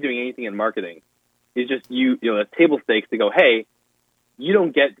 hardly doing anything in marketing, is just a table stakes to go, hey, you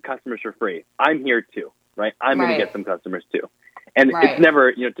don't get customers for free. I'm here too, right? I'm going to get some customers too. And Right. it's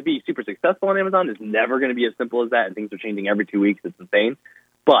never, to be super successful on Amazon is never going to be as simple as that. And things are changing every 2 weeks. It's insane.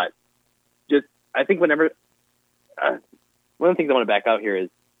 But I think one of the things I want to back out here is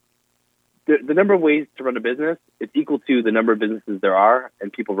the number of ways to run a business, it's equal to the number of businesses there are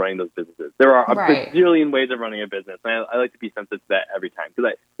and people running those businesses. There are a bajillion ways of running a business. And I like to be sensitive to that every time,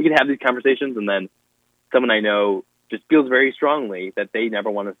 because you can have these conversations and then someone I know just feels very strongly that they never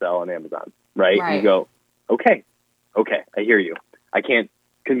want to sell on Amazon, right? And you go, okay, I hear you. I can't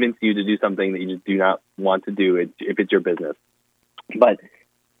convince you to do something that you just do not want to do if it's your business. But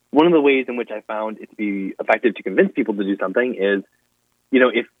one of the ways in which I found it to be effective to convince people to do something is,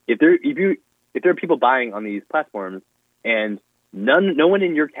 if there are people buying on these platforms and no one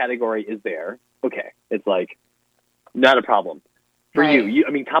in your category is there, okay, it's like not a problem for you.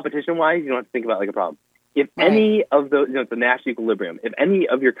 Competition wise, you don't have to think about it like a problem. If any of those, it's a Nash equilibrium. If any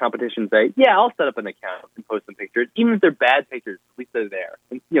of your competition say, yeah, I'll set up an account and post some pictures, even if they're bad pictures, at least they're there.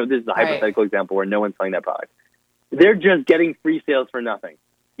 And, this is a hypothetical example where no one's selling that product. They're just getting free sales for nothing.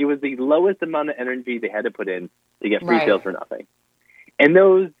 It was the lowest amount of energy they had to put in to get free sales for nothing. And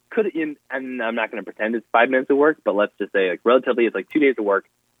those and I'm not going to pretend it's 5 minutes of work, but let's just say relatively it's 2 days of work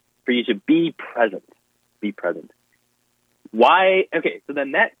for you to be present. Be present. Why? Okay, so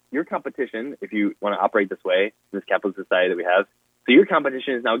then your competition, if you want to operate this way, in this capitalist society that we have, so your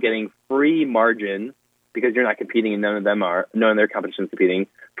competition is now getting free margin because you're not competing and none of their competition is competing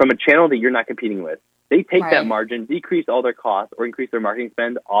from a channel that you're not competing with. They take that margin, decrease all their costs, or increase their marketing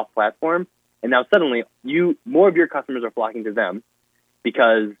spend off platform, and now suddenly more of your customers are flocking to them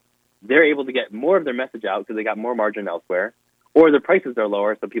because they're able to get more of their message out because they got more margin elsewhere, or their prices are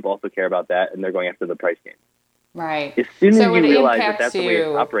lower, so people also care about that, and they're going after the price game. Right. As soon as you realize that that's the way it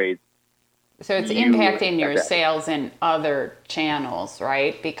operates. So it's impacting your sales in other channels,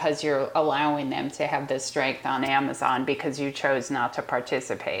 right? Because you're allowing them to have this strength on Amazon because you chose not to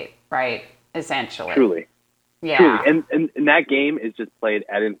participate, right? Essentially. Truly. Yeah. Truly. And that game is just played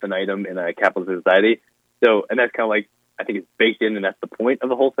ad infinitum in a capitalist society. So, and that's kind of I think it's baked in, and that's the point of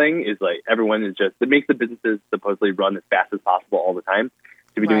the whole thing is everyone is it makes the businesses supposedly run as fast as possible all the time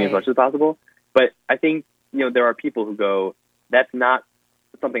to be doing as much as possible. But I think, there are people who go, that's not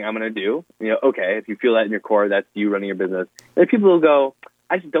something I'm going to do. Okay, if you feel that in your core, that's you running your business. And there are people who go,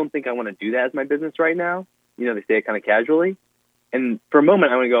 I just don't think I want to do that as my business right now. They say it kind of casually. And for a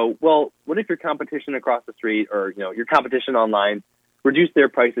moment, I want to go, well, what if your competition across the street or, your competition online reduced their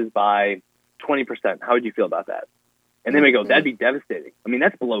prices by 20%? How would you feel about that? And then we go, that'd be devastating.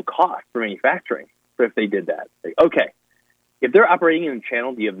 That's below cost for manufacturing if they did that. Okay. If they're operating in a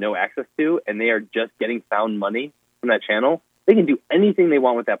channel that you have no access to and they are just getting found money from that channel, they can do anything they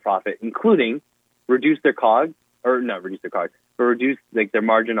want with that profit, including reduce their COGS, or not reduce their COGS, but reduce their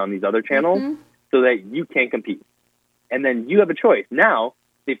margin on these other channels so that you can't compete. And then you have a choice. Now,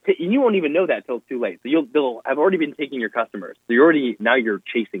 you won't even know that until it's too late. So they'll have already been taking your customers. So now you're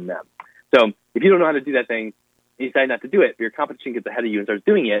chasing them. So if you don't know how to do that thing, you decide not to do it, but your competition gets ahead of you and starts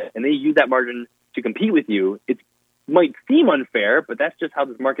doing it, and they use that margin to compete with you. It might seem unfair, but that's just how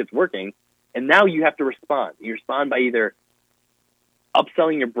this market's working. And now you have to respond. You respond by either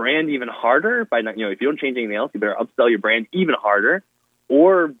upselling your brand even harder, by not, if you don't change anything else, you better upsell your brand even harder,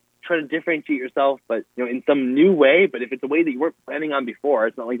 or try to differentiate yourself, but in some new way. But if it's a way that you weren't planning on before,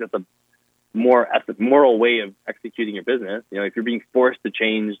 it's not like that's a moral way of executing your business. If you're being forced to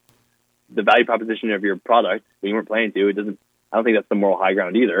change the value proposition of your product when you weren't planning to, I don't think that's the moral high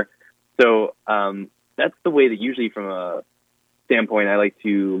ground either. So that's the way that usually from a standpoint I like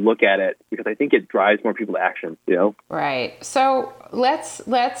to look at it, because I think it drives more people to action, Right. So let's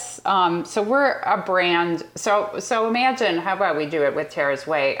so we're a brand. So imagine, how about we do it with Tara's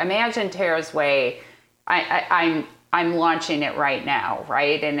Way? Imagine Tara's Way. I'm launching it right now,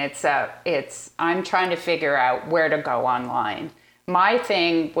 right? And I'm trying to figure out where to go online. My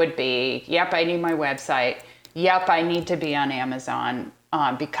thing would be, I need my website. I need to be on Amazon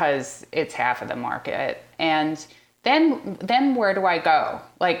because it's half of the market. And then where do I go?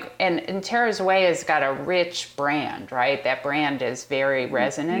 And Tara's Way has got a rich brand, right? That brand is very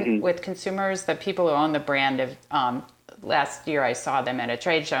resonant with consumers. The people who own the brand have, last year I saw them at a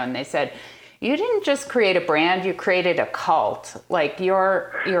trade show and they said, you didn't just create a brand, you created a cult.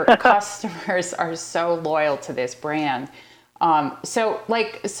 Your customers are so loyal to this brand. So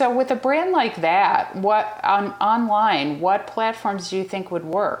with a brand like that, online, what platforms do you think would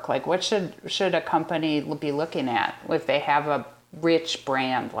work? What should a company be looking at if they have a rich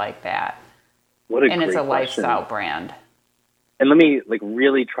brand like that? And it's a lifestyle brand. And let me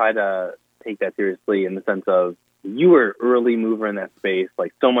really try to take that seriously in the sense of you were early mover in that space.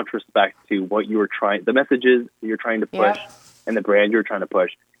 Like, so much respect to what you were the messages you're trying to push and the brand you're trying to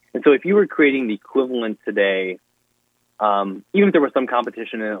push. And so if you were creating the equivalent today, even if there was some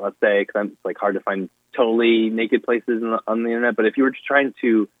competition in it, let's say, because it's like hard to find totally naked places on the internet, but if you were just trying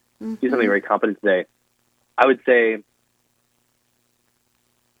to do something very competent today, I would say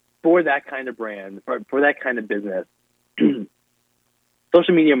for that kind of brand, for that kind of business,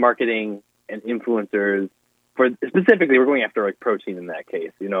 social media marketing and influencers, specifically, we're going after like protein in that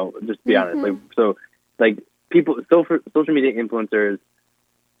case, just to be honest. Social media influencers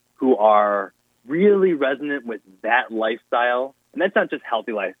who are really resonant with that lifestyle. And that's not just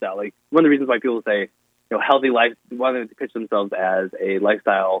healthy lifestyle. Like, one of the reasons why people say, healthy life, why they pitch themselves as a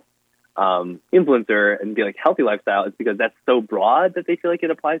lifestyle influencer and be like healthy lifestyle, is because that's so broad that they feel like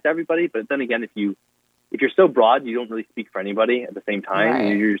it applies to everybody. But then again, if you're so broad, you don't really speak for anybody at the same time.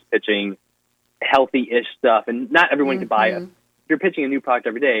 Right. You're just pitching healthy-ish stuff, and not everyone can buy it. If you're pitching a new product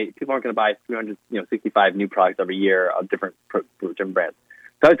every day, people aren't going to buy 365 new products every year of different brands.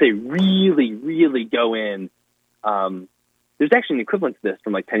 So I would say really, really go in. There's actually an equivalent to this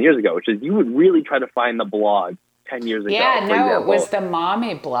from like 10 years ago, which is you would really try to find the blog 10 years ago. Yeah, no, it was the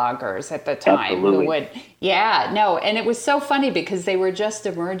mommy bloggers at the time. Absolutely. Who would, and it was so funny because they were just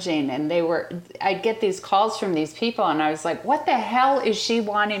emerging, and I'd get these calls from these people, and I was like, what the hell is she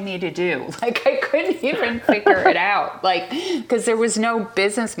wanting me to do? Like, I couldn't even figure it out, because there was no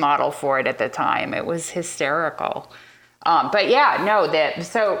business model for it at the time. It was hysterical. But we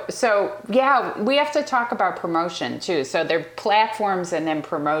have to talk about promotion too. So there are platforms and then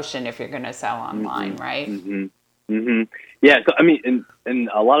promotion if you're going to sell online, right? Yeah. So, I mean, and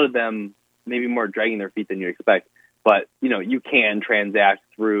a lot of them maybe more dragging their feet than you expect, but you can transact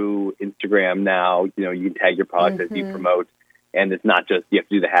through Instagram now. You can tag your product as you promote, and it's not just, you have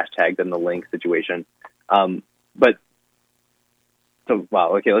to do the hashtag, then the link situation. Let's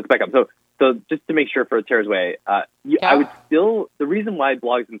back up. So just to make sure for Tara's Way, I would still, the reason why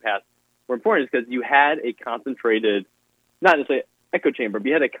blogs in the past were important is because you had a concentrated, not necessarily echo chamber, but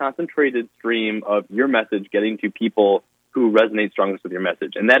you had a concentrated stream of your message getting to people who resonate strongest with your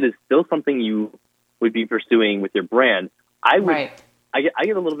message. And that is still something you would be pursuing with your brand. I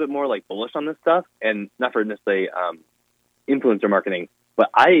get a little bit more like bullish on this stuff, and not for necessarily influencer marketing,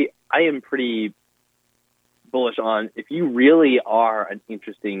 but I am pretty bullish on, if you really are an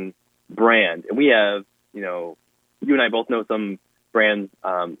interesting brand, and we have, you and I both know some brands,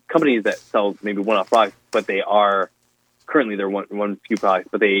 companies that sell maybe one-off products, but they are currently they're one few products,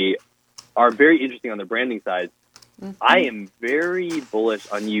 but they are very interesting on their branding side. I am very bullish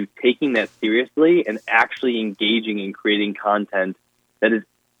on you taking that seriously and actually engaging in creating content that is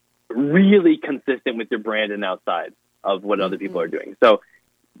really consistent with your brand and outside of what other people are doing. So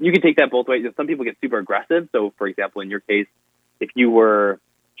you can take that both ways. Some people get super aggressive. So, for example, in your case, if you were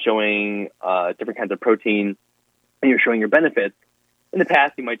showing different kinds of protein and you're showing your benefits, in the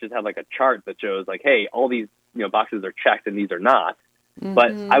past you might just have like a chart that shows like, hey, all these boxes are checked and these are not.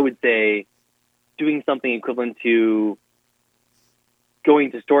 But I would say doing something equivalent to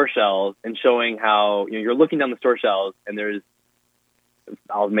going to store shelves and showing how you're looking down the store shelves and there's,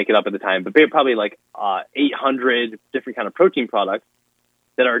 I'll make it up at the time, but probably like 800 different kind of protein products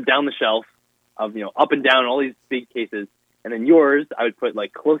that are down the shelf of up and down all these big cases. And then yours, I would put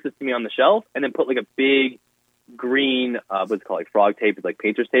like closest to me on the shelf, and then put like a big green, what's it called, like frog tape, it's like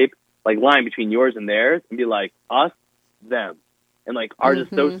painter's tape, like line between yours and theirs, and be like us, them, and like ours is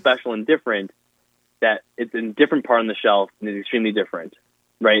so special and different that it's in a different part on the shelf and it's extremely different,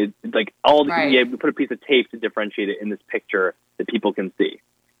 right? It's like we put a piece of tape to differentiate it in this picture that people can see.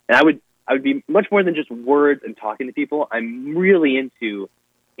 And I would be much more than just words and talking to people. I'm really into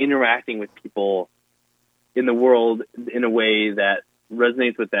interacting with people in the world in a way that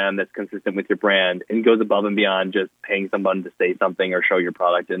resonates with them, that's consistent with your brand, and goes above and beyond just paying someone to say something or show your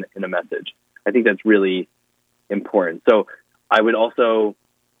product in a message. I think that's really important. So I would also,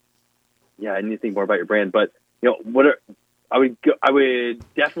 I need to think more about your brand, but I would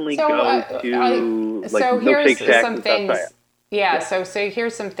definitely go to like Milkshake Shack and stuff. So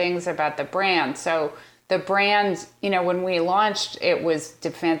here's some things about the brand. So the brand, when we launched, it was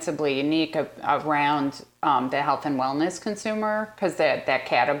defensively unique around the health and wellness consumer, because that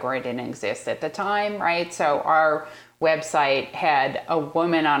category didn't exist at the time, right? So our website had a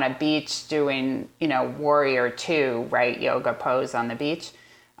woman on a beach doing, Warrior 2, right, yoga pose on the beach.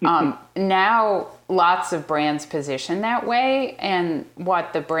 Now, lots of brands position that way, and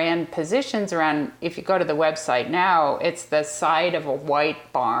what the brand positions around, if you go to the website now, it's the side of a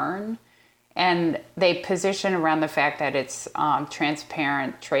white barn, And they position around the fact that it's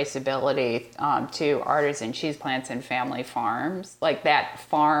transparent traceability to artisan cheese plants and family farms. Like that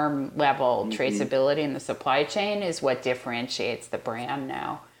farm level traceability in the supply chain is what differentiates the brand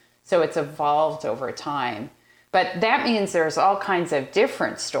now. So it's evolved over time. But that means there's all kinds of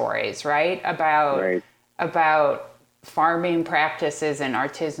different stories, right? About farming practices and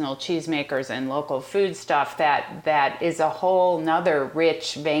artisanal cheesemakers and local food stuff that is a whole nother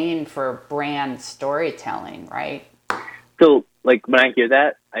rich vein for brand storytelling, right? So, like, when I hear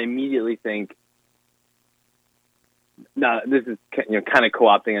that, I immediately think, now this is kind of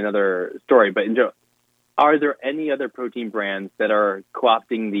co-opting another story, but are there any other protein brands that are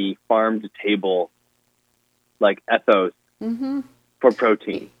co-opting the farm to table like ethos for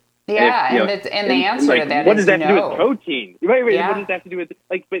protein? Yeah, and the answer to that what is does that have to do no. with protein? Right. Yeah. What does that have to do with,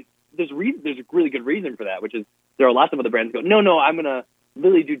 like, but there's a really good reason for that, which is there are lots of other brands that go, no, I'm going to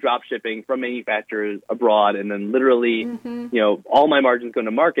literally do drop shipping from manufacturers abroad, and then literally, all my margins go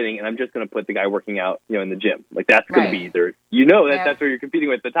into marketing, and I'm just going to put the guy working out, in the gym. Like, that's going to be either, that's where you're competing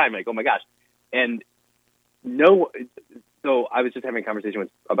with at the time. Like, oh my gosh. And so I was just having a conversation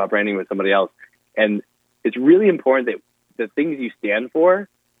about branding with somebody else, and it's really important that the things you stand for,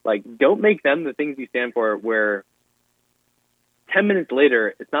 like, don't make them the things you stand for where 10 minutes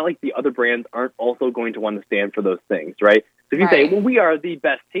later, it's not like the other brands aren't also going to want to stand for those things, right? So if you say, well, we are the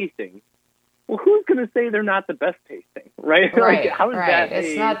best tasting, well, who's going to say they're not the best tasting, right? Right, like, how is that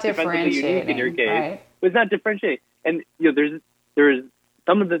it's not differentiating in your case? Right? But it's not differentiating. And, there's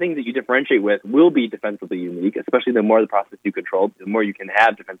some of the things that you differentiate with will be defensively unique, especially the more the process you control, the more you can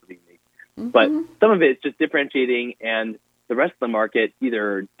have defensively unique. But some of it is just differentiating, and the rest of the market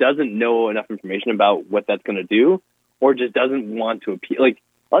either doesn't know enough information about what that's going to do, or just doesn't want to appeal. Like,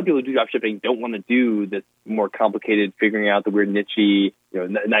 a lot of people who do drop shipping don't want to do this more complicated, figuring out the weird niche,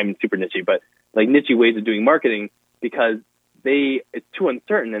 not even super niche, but like niche ways of doing marketing, because it's too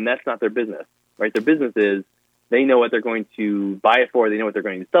uncertain, and that's not their business, right? Their business is they know what they're going to buy it for, they know what they're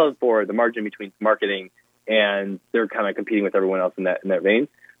going to sell it for, the margin between marketing, and they're kind of competing with everyone else in that vein.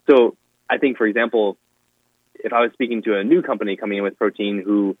 So I think, for example, if I was speaking to a new company coming in with protein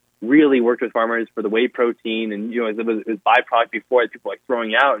who really worked with farmers for the whey protein, and it was byproduct before that people were like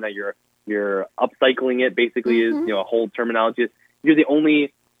throwing out, and now you're upcycling it. Basically, is a whole terminology. I'd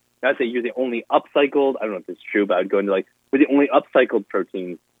say you're the only upcycled. I don't know if it's true, but I'd go into we're the only upcycled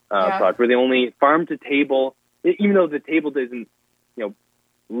protein product. We're the only farm to table, even though the table isn't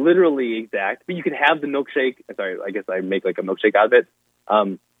literally exact, but you could have the milkshake. Sorry, I guess I make like a milkshake out of it.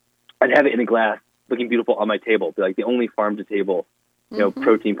 I'd have it in a glass, looking beautiful on my table. Be like the only farm to table,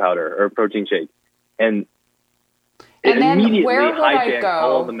 protein powder or protein shake, and it then immediately where would I hijacked go?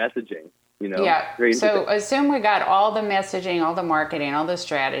 all the messaging. Yeah. So assume we got all the messaging, all the marketing, all the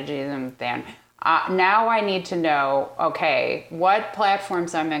strategies, and then now I need to know, okay, what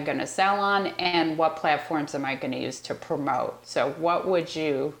platforms am I going to sell on, and what platforms am I going to use to promote? So what would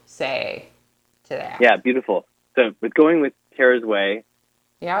you say to that? Yeah, beautiful. So with going with Tara's Whey.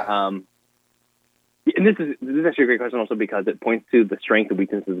 Yeah. And this is actually a great question also because it points to the strengths and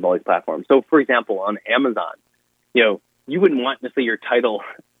weaknesses of all these platforms. So, for example, on Amazon, you wouldn't want necessarily your title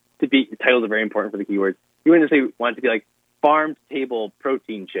to be, titles are very important for the keywords. You wouldn't necessarily want it to be like farm to table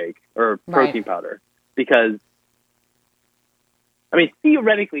protein shake or protein powder, because, I mean,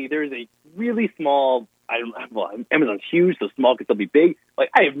 theoretically, there's a really small, Amazon's huge, so small could still be big. Like,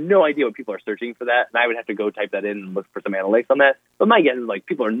 I have no idea what people are searching for that, and I would have to go type that in and look for some analytics on that. But my guess is,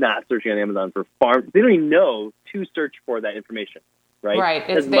 people are not searching on Amazon for farm. They don't even know to search for that information, right? Right.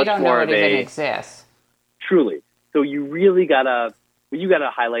 They don't know it even exists. Truly. So you really gotta, what you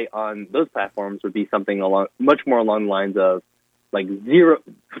gotta highlight on those platforms would be something much more along the lines of, like, zero.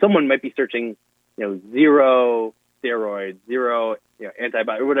 Someone might be searching, zero steroids, zero,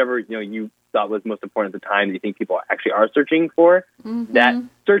 antibiotic, or whatever, you thought was most important at the time that you think people actually are searching for. That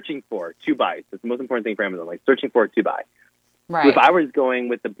searching for to buy. That's the most important thing for Amazon, like searching for to buy. Right. So if I was going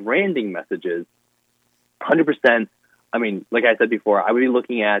with the branding messages, 100%, I mean, like I said before, I would be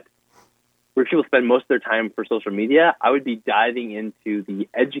looking at where people spend most of their time for social media. I would be diving into the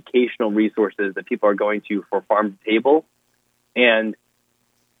educational resources that people are going to for farm to table. And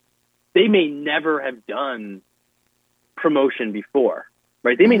they may never have done promotion before,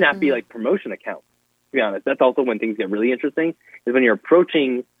 right? They may not be like promotion accounts, to be honest. That's also when things get really interesting, is when you're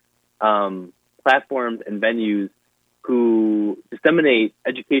approaching platforms and venues who disseminate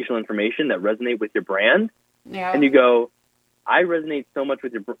educational information that resonate with your brand. Yeah. And you go, I resonate so much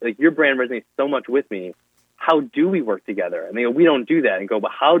with your brand resonates so much with me. How do we work together? And they go, we don't do that. And go,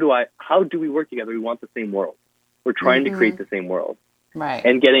 but how do we work together? We want the same world. We're trying to create the same world. Right.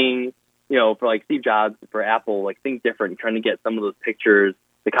 And getting, for like Steve Jobs, for Apple, like Think Different, trying to get some of those pictures,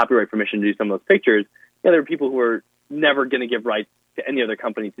 the copyright permission to do some of those pictures. There are people who are never going to give rights to any other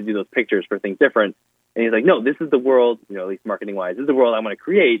company to do those pictures for Think Different. And he's like, no, this is the world, at least marketing wise, this is the world I want to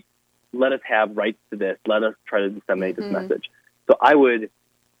create. Let us have rights to this. Let us try to disseminate this message. So I would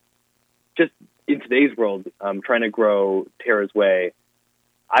just, in today's world, trying to grow Tara's Way,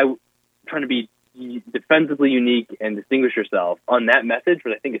 trying to be defensively unique and distinguish yourself on that message,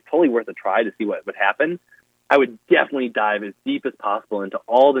 but I think it's totally worth a try to see what would happen. I would definitely dive as deep as possible into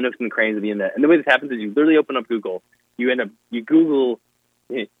all the nooks and crannies of the internet. And the way this happens is you literally open up Google. You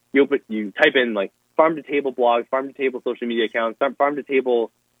type in like farm to table blog, farm to table social media accounts, farm to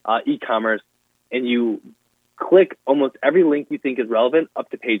table e-commerce, and you click almost every link you think is relevant up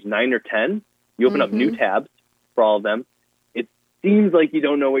to page 9 or 10. You open up new tabs for all of them. It seems like you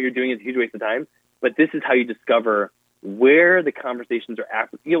don't know what you're doing. It's a huge waste of time. But this is how you discover where the conversations are at.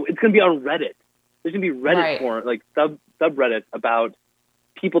 It's going to be on Reddit. There's going to be Reddit forums, like subreddits about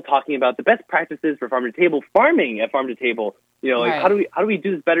people talking about the best practices for farm to table farming at farm to table. How do we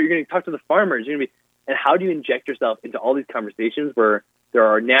do this better? You're going to talk to the farmers. And how do you inject yourself into all these conversations where there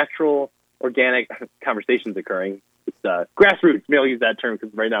are natural, organic conversations occurring? It's grassroots. Maybe I'll use that term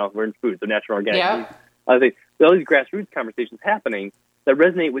because right now we're in food, so natural, organic. Yeah. I think there are all these grassroots conversations happening that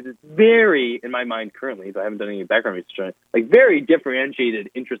resonate with this very, in my mind currently, so I haven't done any background research on it, like very differentiated,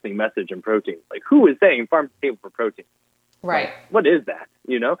 interesting message in protein. Like who is saying farm to table for protein? Right. Like, what is that?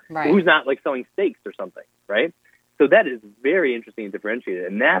 Right. Who's not like selling steaks or something, right? So that is very interesting and differentiated.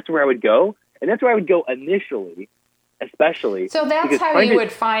 And that's where I would go. And that's where I would go initially, especially. So that's how you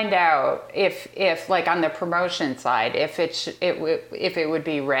would find out if like on the promotion side, if it would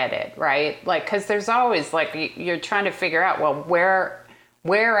be Reddit, right? Like, because there's always like you're trying to figure out, well,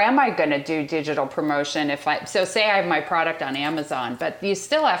 where am I going to do digital promotion so say I have my product on Amazon, but you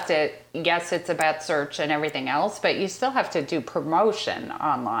still have to, yes, it's about search and everything else, but you still have to do promotion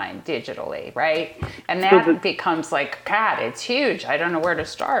online digitally, right? And that becomes like, God, it's huge. I don't know where to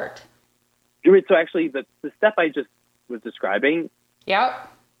start. So actually the step I just was describing,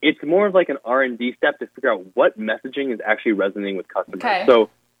 it's more of like an R&D step to figure out what messaging is actually resonating with customers. Okay.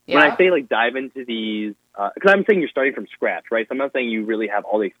 So when I say like dive into these, because I'm saying you're starting from scratch, right? So I'm not saying you really have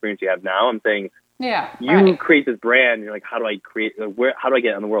all the experience you have now. I'm saying you create this brand. And you're like, how do I create? How do I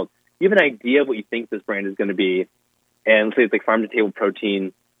get it on the world? You have an idea of what you think this brand is going to be, and let's say it's like farm to table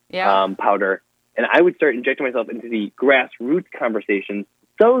protein powder, and I would start injecting myself into the grassroots conversations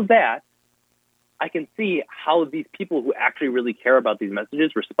so that I can see how these people who actually really care about these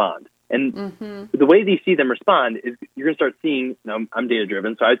messages respond. And the way they see them respond is you're going to start seeing, I'm data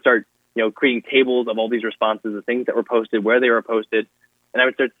driven, so I'd start, creating tables of all these responses, the things that were posted, where they were posted. And I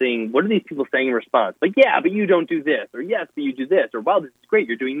would start seeing, what are these people saying in response? Like, yeah, but you don't do this, or yes, but you do this, or wow, this is great,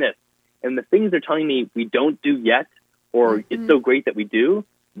 you're doing this. And the things they're telling me we don't do yet, or it's so great that we do,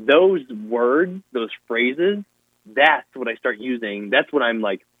 those words, those phrases, that's what I start using. That's what I'm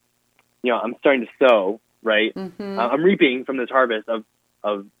like, I'm starting to sow, right? I'm reaping from this harvest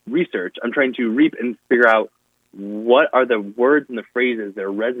of research. I'm trying to reap and figure out what are the words and the phrases that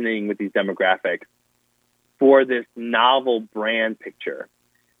are resonating with these demographics for this novel brand picture.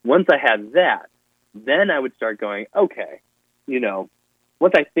 Once I had that, then I would start going, okay,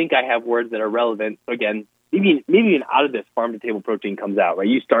 once I think I have words that are relevant, again, maybe even out of this farm to table protein comes out, right?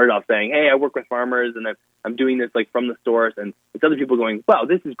 You started off saying, hey, I work with farmers and I'm doing this like from the source, and it's other people going, wow,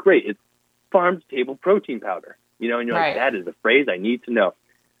 this is great. It's farm to table protein powder, and you're like, that is a phrase I need to know.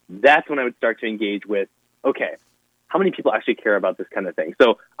 That's when I would start to engage with, okay, how many people actually care about this kind of thing?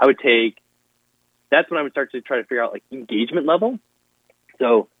 So that's when I would start to try to figure out like engagement level.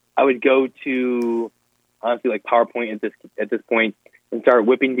 So I would go to honestly like PowerPoint at this point and start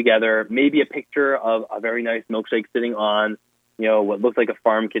whipping together maybe a picture of a very nice milkshake sitting on, what looks like a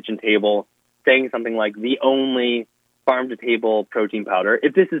farm kitchen table, saying something like the only farm to table protein powder.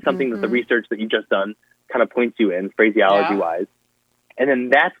 If this is something that the research that you've just done kind of points you in phraseology wise. And then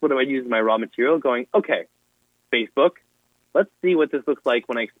that's what I would use as my raw material going, okay, Facebook, let's see what this looks like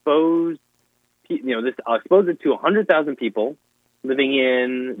when I expose, this, I'll expose it to 100,000 people living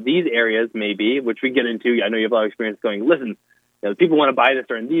in these areas maybe, which we get into. I know you have a lot of experience going, listen, people want to buy this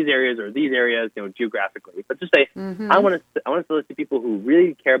or in these areas or these areas, geographically. But just say, I want to solicit people who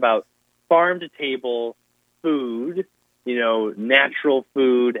really care about farm to table food, natural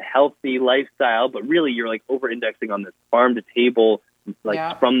food, healthy lifestyle, but really you're like over-indexing on this farm to table,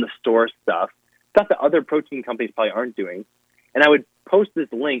 from the store stuff that other protein companies probably aren't doing. And I would post this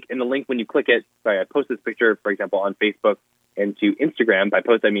link, and the link when you click it, I post this picture, for example, on Facebook and to Instagram. By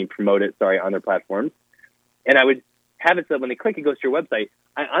post, I mean promote it, on their platforms. And I would have it so that when they click, it goes to your website.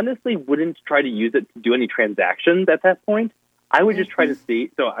 I honestly wouldn't try to use it to do any transactions at that point. I would just try to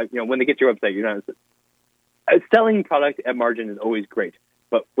see. So, when they get to your website, you're not selling product at margin is always great.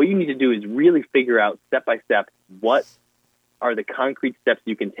 But what you need to do is really figure out step by step what are the concrete steps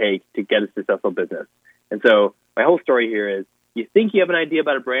you can take to get a successful business. And so my whole story here is you think you have an idea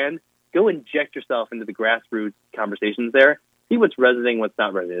about a brand, go inject yourself into the grassroots conversations there. See what's resonating, what's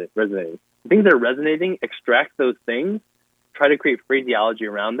not resonating. The things that are resonating, extract those things, try to create phraseology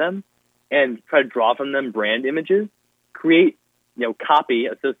around them, and try to draw from them brand images, create copy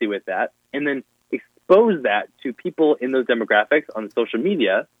associated with that, and then expose that to people in those demographics on social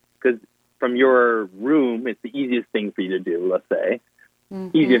media, because from your room, it's the easiest thing for you to do, let's say.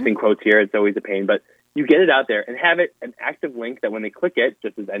 Easiest in quotes here, it's always a pain, but you get it out there and have it an active link that when they click it,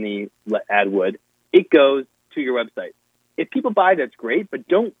 just as any ad would, it goes to your website. If people buy, that's great, but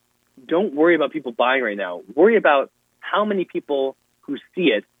don't worry about people buying right now. Worry about how many people who see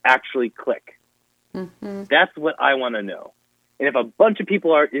it actually click. That's what I want to know. And if a bunch of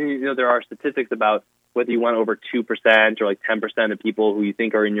people are, there are statistics about whether you want over 2% or like 10% of people who you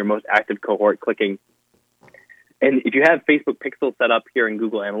think are in your most active cohort clicking. And if you have Facebook Pixel set up here in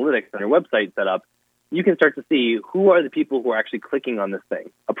Google Analytics on your website set up, you can start to see who are the people who are actually clicking on this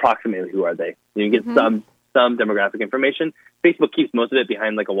thing. Approximately, who are they? You get some demographic information. Facebook keeps most of it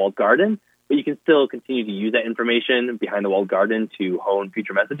behind like a walled garden, but you can still continue to use that information behind the walled garden to hone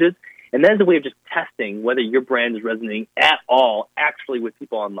future messages. And that is a way of just testing whether your brand is resonating at all actually with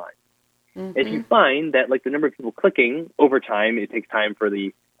people online. If you find that like the number of people clicking over time, it takes time for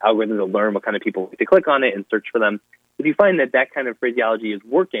the algorithm to learn what kind of people to click on it and search for them. If you find that that kind of phraseology is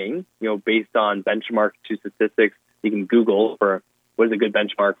working, based on benchmark to statistics, you can Google for what is a good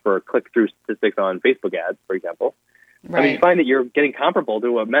benchmark for click-through statistics on Facebook ads, for example. Right. You find that you're getting comparable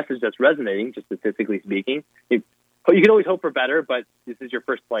to a message that's resonating, just statistically speaking. You can always hope for better, but this is your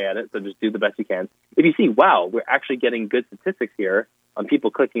first play at it, so just do the best you can. If you see, wow, we're actually getting good statistics here on people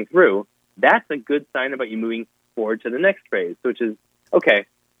clicking through, that's a good sign about you moving forward to the next phase, which is, okay,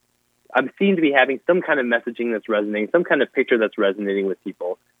 I'm seen to be having some kind of messaging that's resonating, some kind of picture that's resonating with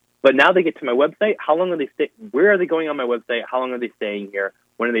people. But now they get to my website, how long are they where are they going on my website? How long are they staying here?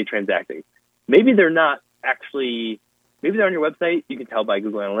 When are they transacting? Maybe they're not actually, maybe they're on your website, you can tell by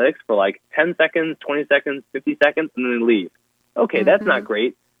Google Analytics for like 10 seconds, 20 seconds, 50 seconds, and then they leave. Okay, that's not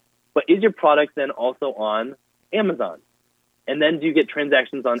great. But is your product then also on Amazon? And then do you get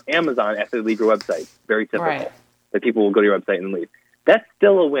transactions on Amazon after they leave your website? Very typical. That people will go to your website and leave. That's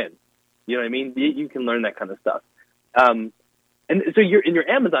still a win. You know what I mean? You can learn that kind of stuff. And so your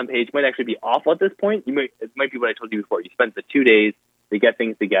Amazon page might actually be awful at this point. It might be what I told you before. You spend the 2 days to get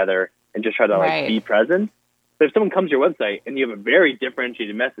things together and just try to be present. But if someone comes to your website and you have a very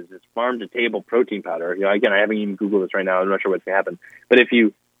differentiated message, it's farm-to-table protein powder. Again, I haven't even Googled this right now. I'm not sure what's going to happen. But if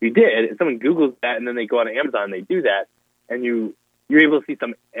you did, and someone Googles that and then they go on Amazon and they do that, and you're able to see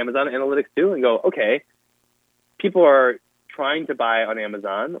some Amazon analytics too and go, okay, people are trying to buy on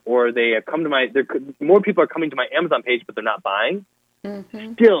Amazon, or they have come to more people are coming to my Amazon page, but they're not buying.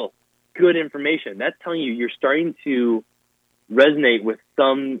 Still good information. That's telling you you're starting to resonate with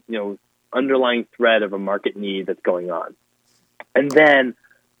some, underlying thread of a market need that's going on. And then,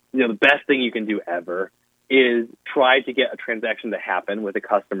 the best thing you can do ever is try to get a transaction to happen with a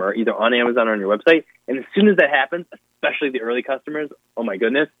customer, either on Amazon or on your website. And as soon as that happens, especially the early customers, oh my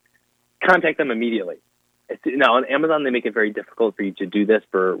goodness, contact them immediately. Now, on Amazon, they make it very difficult for you to do this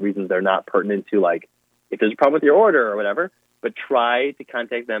for reasons that are not pertinent to, like, if there's a problem with your order or whatever, but try to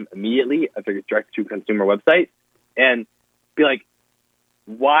contact them immediately if they're direct-to-consumer website and be like,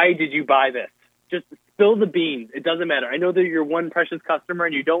 why did you buy this? Just spill the beans. It doesn't matter. I know they're your one precious customer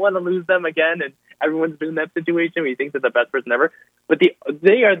and you don't want to lose them again, and everyone's been in that situation where you think they're the best person ever, but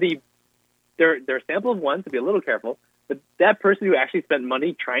they're a sample of one, so be a little careful. But that person who actually spent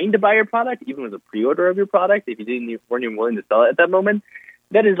money trying to buy your product, even with a pre-order of your product, if you weren't even willing to sell it at that moment,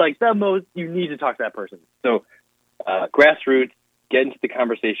 that is like the most, you need to talk to that person. So grassroots, get into the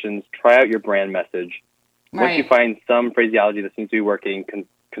conversations, try out your brand message. Once you find some phraseology that seems to be working,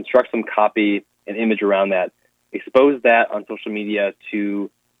 construct some copy and image around that, expose that on social media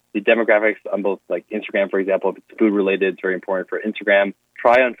to the demographics on both, like Instagram, for example. If it's food related, it's very important for Instagram.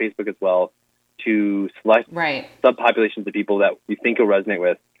 Try on Facebook as well, to select subpopulations of people that you think you'll resonate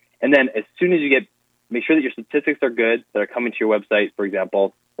with. And then as soon as make sure that your statistics are good, that are coming to your website, for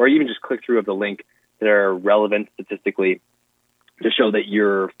example, or even just click through of the link that are relevant statistically to show that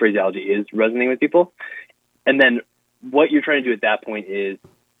your phraseology is resonating with people. And then what you're trying to do at that point is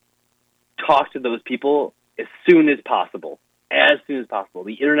talk to those people as soon as possible.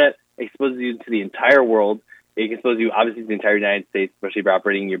 The internet exposes you to the entire world. It can expose you, obviously, to the entire United States, especially if you're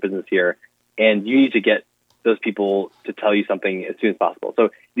operating your business here. And you need to get those people to tell you something as soon as possible. So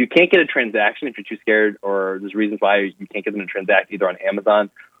you can't get a transaction if you're too scared, or there's reasons why you can't get them to transact either on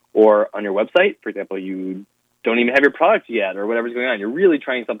Amazon or on your website. For example, you don't even have your product yet or whatever's going on. You're really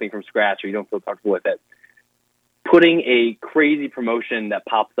trying something from scratch or you don't feel comfortable with it. Putting a crazy promotion that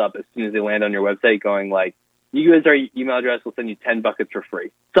pops up as soon as they land on your website going like, you guys, our email address, will send you 10 buckets for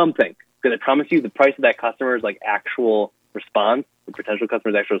free. Something. Because I promise you the price of that customer's like actual response, the potential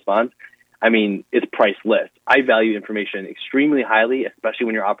customer's actual response, I mean, it's priceless. I value information extremely highly, especially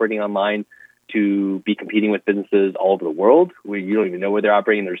when you're operating online to be competing with businesses all over the world where you don't even know where they're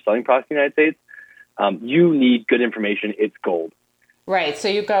operating and they're selling products in the United States. You need good information. It's gold. Right. So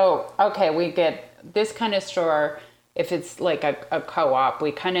you go, okay, we get this kind of store. If it's like a co-op,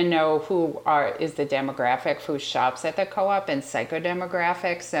 we kind of know who is the demographic who shops at the co-op and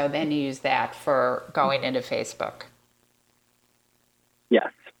psychodemographics. So then you use that for going into Facebook.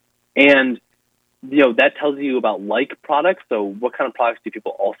 Yes. And, that tells you about like products. So what kind of products do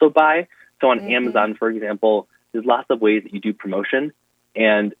people also buy? So on Amazon, for example, there's lots of ways that you do promotion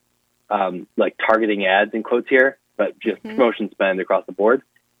and like targeting ads in quotes here, but just promotion spend across the board.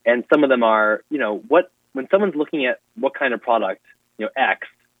 And some of them are, when someone's looking at what kind of product, X,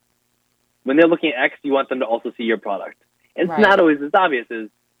 when they're looking at X, you want them to also see your product. And it's not always as obvious as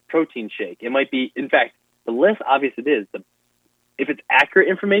protein shake. It might be, in fact, the less obvious it is, if it's accurate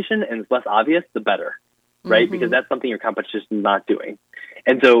information and it's less obvious, the better, right? Because that's something your competition is not doing.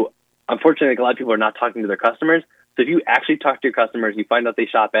 And so, unfortunately, a lot of people are not talking to their customers. So if you actually talk to your customers, you find out they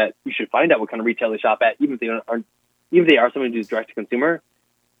shop at, you should find out what kind of retail they shop at, even if they are someone who does direct to consumer.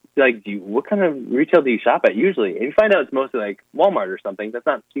 Like, what kind of retail do you shop at usually? And you find out it's mostly like Walmart or something. That's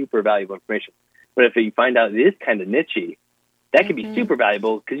not super valuable information. But if you find out it is kind of niche-y, that could be super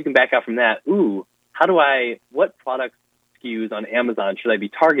valuable because you can back out from that. Ooh, what product SKUs on Amazon should I be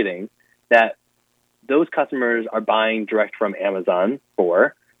targeting that those customers are buying direct from Amazon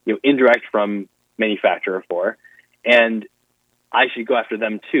for, indirect from manufacturer for, and I should go after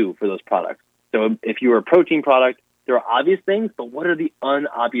them too for those products. So if you were a protein product, there are obvious things, but what are the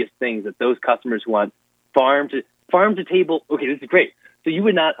unobvious things that those customers who want farm to table? Okay, this is great. So you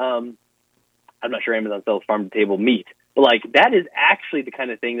would not, I'm not sure Amazon sells farm to table meat, but like that is actually the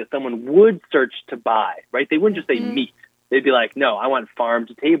kind of thing that someone would search to buy, right? They wouldn't just say meat. They'd be like, no, I want farm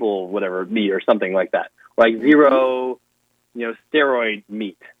to table, whatever meat or something like that. Like zero, steroid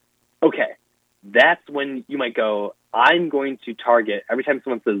meat. Okay. That's when you might go, I'm going to target, every time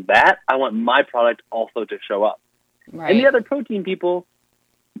someone says that, I want my product also to show up. Right. And the other protein people,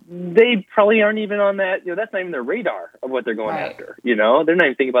 they probably aren't even on that, that's not even their radar of what they're going after. They're not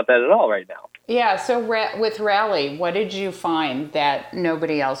even thinking about that at all right now. Yeah, so with Rally, what did you find that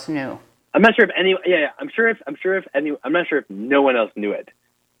nobody else knew? I'm not sure I'm not sure if no one else knew it.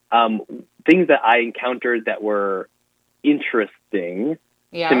 Things that I encountered that were interesting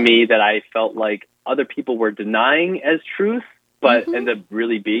to me that I felt like other people were denying as truth, but ended up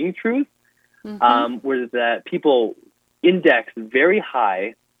really being truth, was that people index very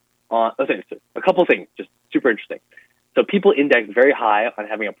high on, a couple things, just super interesting. So people index very high on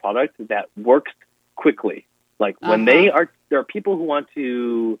having a product that works quickly. Like when there are people who want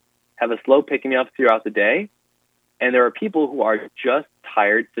to have a slow picking up throughout the day, and there are people who are just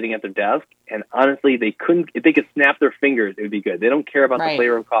tired sitting at their desk, and honestly, if they could snap their fingers, it would be good. They don't care about the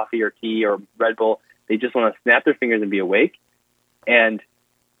flavor of coffee or tea or Red Bull. They just want to snap their fingers and be awake. And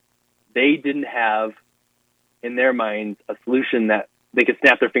they didn't have, in their minds, a solution that they could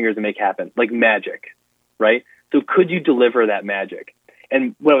snap their fingers and make happen, like magic, right? So could you deliver that magic?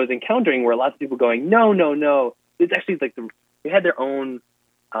 And what I was encountering were lots of people going, no. It's actually like they had their own,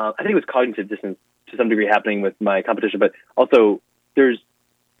 I think it was cognitive dissonance to some degree happening with my competition, but also there's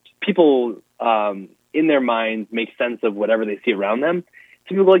people in their minds make sense of whatever they see around them. So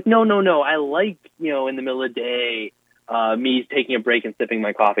people go like, no, I like, in the middle of the day, me taking a break and sipping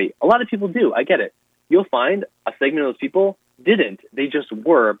my coffee. A lot of people do. I get it. You'll find a segment of those people didn't. They just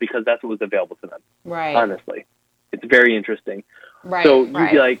were because that's what was available to them. Right. Honestly. It's very interesting. Right. So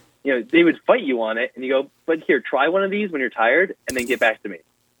you'd be like, they would fight you on it and you go, but here, try one of these when you're tired and then get back to me.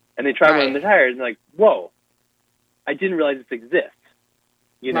 And they try one when they're tired and like, whoa, I didn't realize this exists.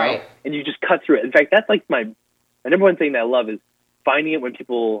 And you just cut through it. In fact, that's like my number one thing that I love is finding it when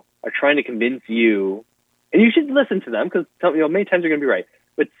people are trying to convince you, and you should listen to them because many times they're going to be right.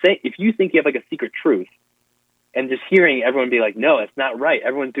 But say if you think you have like a secret truth, and just hearing everyone be like, no, it's not right.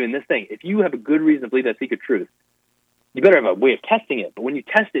 Everyone's doing this thing. If you have a good reason to believe that secret truth, you better have a way of testing it. But when you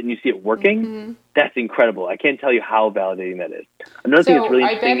test it and you see it working, that's incredible. I can't tell you how validating that is. Another thing that's really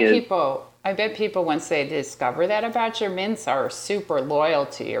interesting is... I bet people, once they discover that about your mints, are super loyal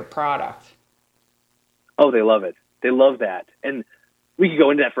to your product. Oh, they love it. They love that. And we could go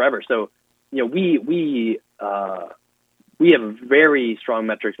into that forever. So, we have very strong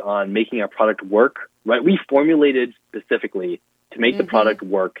metrics on making our product work, right? We formulated specifically to make the product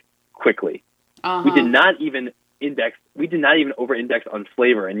work quickly. We did not even over-index on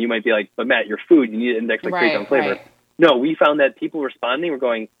flavor. And you might be like, but Matt, your food, you need to index like crazy on flavor. Right. No, we found that people responding were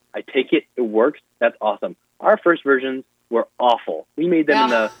going, I take it, it works, that's awesome. Our first versions were awful. We made them in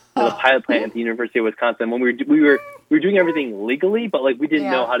the pilot plant at the University of Wisconsin when we were doing everything legally, but like we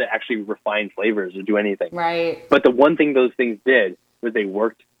didn't know how to actually refine flavors or do anything. Right. But the one thing those things did was they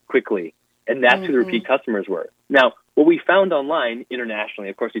worked quickly, and that's who the repeat customers were. Now, what we found online internationally,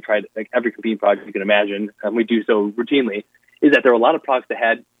 of course, we tried like every competing product you can imagine, and we do so routinely, is that there were a lot of products that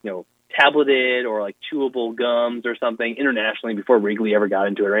had tableted or like chewable gums or something internationally before Wrigley ever got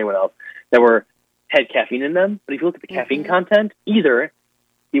into it or anyone else that had caffeine in them. But if you look at the caffeine content, either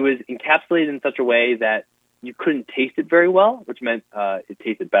it was encapsulated in such a way that you couldn't taste it very well, which meant it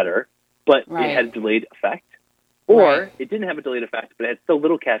tasted better, but it had a delayed effect, or it didn't have a delayed effect, but it had so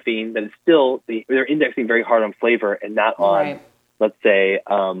little caffeine that it's still, they're indexing very hard on flavor and not on, let's say,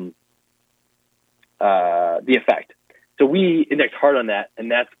 the effect. So we indexed hard on that,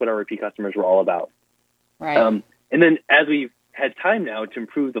 and that's what our repeat customers were all about. Right. And then as we've had time now to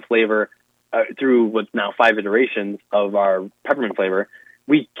improve the flavor through what's now 5 iterations of our peppermint flavor,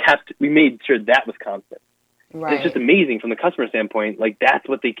 we made sure that was constant. Right. It's just amazing from the customer standpoint. Like, that's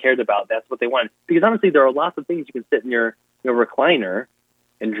what they cared about. That's what they wanted. Because honestly, there are lots of things you can sit in your recliner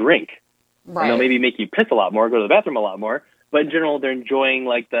and drink. Right. And they'll maybe make you piss a lot more, go to the bathroom a lot more. But in general, they're enjoying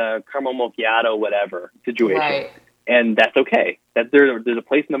like the caramel macchiato, whatever situation. Right. And that's okay. There's a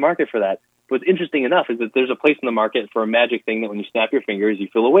place in the market for that. What's interesting enough is that there's a place in the market for a magic thing that when you snap your fingers, you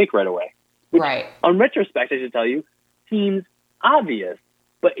feel awake right away. Which, on retrospect, I should tell you, seems obvious.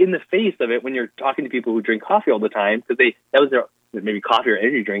 But in the face of it, when you're talking to people who drink coffee all the time, because that was their maybe coffee or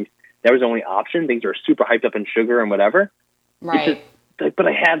energy drinks, that was the only option. Things are super hyped up in sugar and whatever. Right. It's just like, but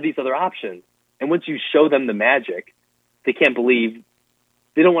I have these other options. And once you show them the magic, they can't believe,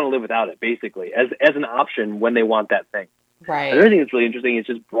 they don't want to live without it, basically, as an option when they want that thing. Right. Another thing that's really interesting is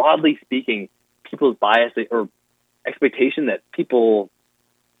just broadly speaking, people's bias or expectation that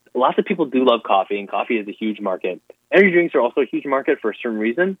lots of people do love coffee, and coffee is a huge market. Energy drinks are also a huge market for a certain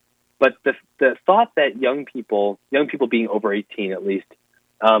reason, but the thought that young people being over 18 at least,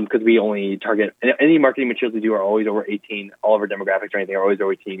 because we only target, any marketing materials we do are always over 18, all of our demographics or anything are always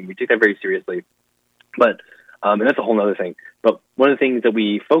over 18. We take that very seriously. But, and that's a whole other thing. But one of the things that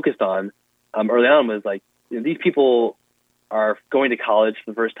we focused on early on was like, these people are going to college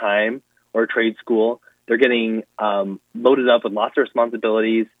for the first time or trade school. They're getting loaded up with lots of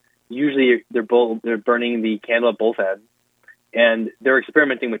responsibilities. Usually they're burning the candle at both ends, and they're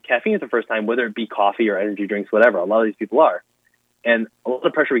experimenting with caffeine for the first time, whether it be coffee or energy drinks, whatever. A lot of these people are. And a lot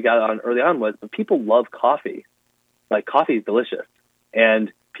of pressure we got on early on was, but people love coffee. Like, coffee is delicious,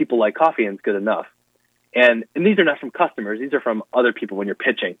 and people like coffee, and it's good enough. And these are not from customers. These are from other people when you're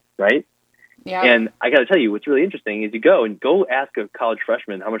pitching, right? Yeah. And I got to tell you, what's really interesting is you go ask a college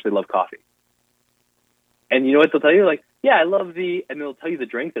freshman how much they love coffee. And you know what they'll tell you? Like, yeah, I love and they'll tell you the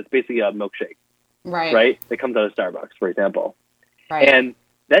drink that's basically a milkshake. Right? That comes out of Starbucks, for example. Right. And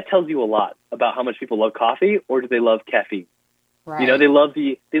that tells you a lot about how much people love coffee, or do they love caffeine. Right.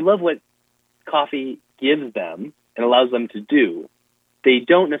 They love what coffee gives them and allows them to do. They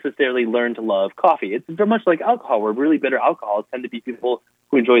don't necessarily learn to love coffee. It's very much like alcohol, where really bitter alcohols tend to be people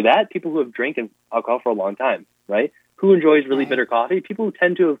who enjoy that, people who have drank alcohol for a long time, right? Who enjoys really bitter coffee? People who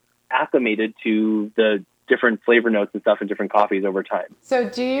tend to have acclimated to the different flavor notes and stuff in different coffees over time. So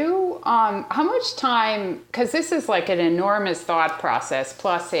do you, how much time, because this is like an enormous thought process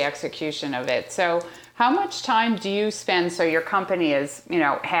plus the execution of it. So how much time do you spend, so your company is,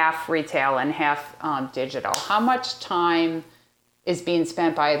 half retail and half digital. How much time is being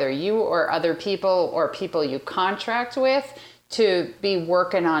spent by either you or other people or people you contract with to be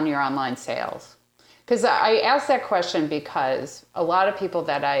working on your online sales? Because I ask that question because a lot of people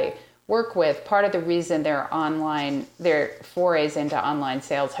that I work with, part of the reason their forays into online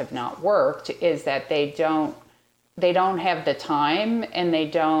sales have not worked is that they don't have the time, and they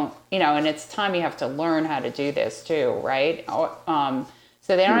don't, and it's time you have to learn how to do this too, right?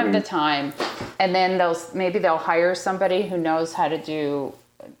 So they don't have the time, and then they'll hire somebody who knows how to do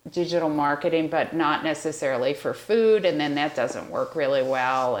digital marketing, but not necessarily for food, and then that doesn't work really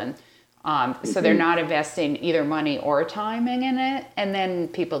well, and so they're not investing either money or time in it, and then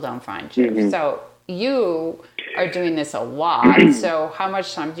people don't find you. So you are doing this a lot. So how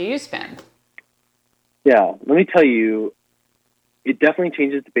much time do you spend? Yeah, let me tell you, it definitely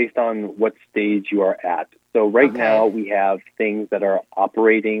changes based on what stage you are at. So right now we have things that are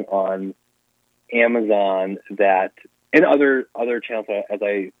operating on Amazon that, and other channels, as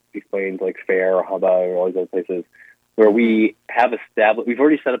I explained, like Fair or Hubba or all these other places, where we have established, we've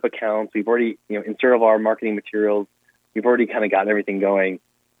already set up accounts, we've already, inserted all our marketing materials, we've already kind of gotten everything going.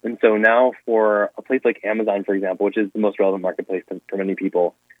 And so now for a place like Amazon, for example, which is the most relevant marketplace for many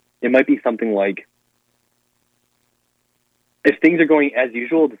people, it might be something like, if things are going as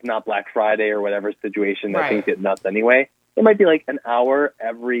usual, it's not Black Friday or whatever situation that things get nuts anyway, it might be like an hour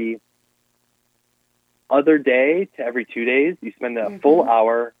every other day to every 2 days. You spend a full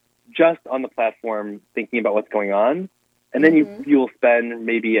hour just on the platform thinking about what's going on. And then you will spend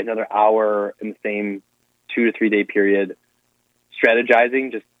maybe another hour in the same 2 to 3 day period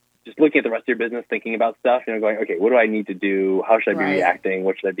strategizing, just looking at the rest of your business, thinking about stuff, going, okay, what do I need to do? How should I be reacting?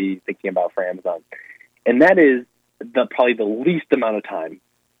 What should I be thinking about for Amazon? And that is probably the least amount of time.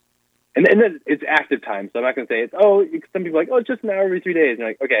 And then it's active time. So I'm not going to say some people are like, it's just an hour every 3 days. And you're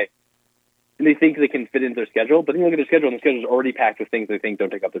like, okay. And they think they can fit into their schedule, but then you look at their schedule and the schedule is already packed with things they think don't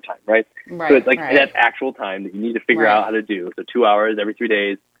take up their time, right? So it's like that's actual time that you need to figure out how to do. So 2 hours every 3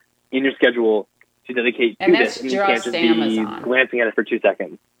 days in your schedule to dedicate to this. And you can't just be glancing at it for 2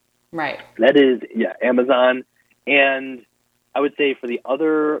 seconds. Right. That is, Amazon. And I would say for the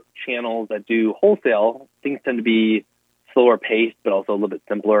other channels that do wholesale, things tend to be slower paced, but also a little bit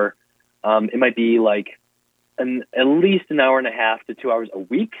simpler. It might be like at least an hour and a half to 2 hours a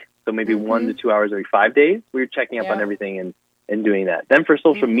week. So maybe 1 to 2 hours every 5 days where you're checking up on everything and doing that. Then for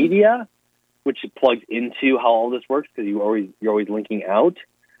social media, which plugs into how all this works because you're always linking out,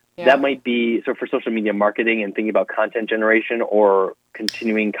 that might be, so for social media marketing and thinking about content generation or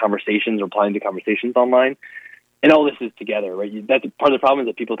continuing conversations or replying to conversations online. And all this is together, right? That's part of the problem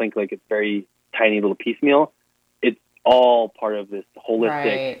is that people think like it's very tiny little piecemeal. It's all part of this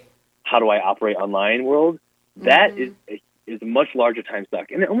holistic, how do I operate online world? That is a much larger time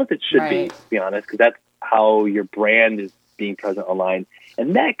suck. And almost it should be, to be honest, because that's how your brand is being present online.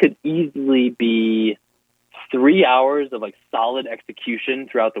 And that could easily be 3 hours of like solid execution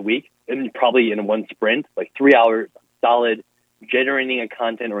throughout the week, and probably in one sprint, like 3 hours solid generating a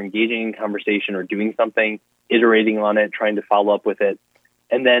content or engaging in conversation or doing something, iterating on it, trying to follow up with it,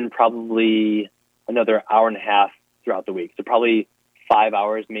 and then probably another hour and a half throughout the week. So probably 5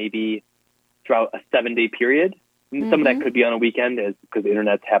 hours maybe throughout a 7 day period. Some of that could be on a weekend because the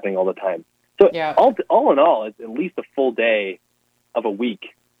internet's happening all the time. So all in all, it's at least a full day of a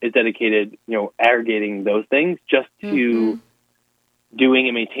week is dedicated, aggregating those things just to doing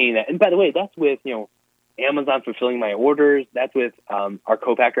and maintaining that. And by the way, that's with, Amazon fulfilling my orders. That's with our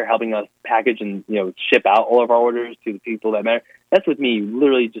co-packer helping us package and, ship out all of our orders to the people that matter. That's with me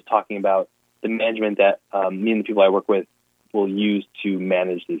literally just talking about the management that me and the people I work with will use to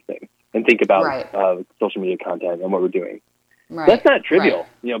manage these things and think about social media content and what we're doing. Right. That's not trivial.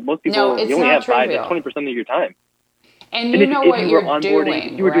 Most people, you only have 5 to 20% of your time. And you know what you're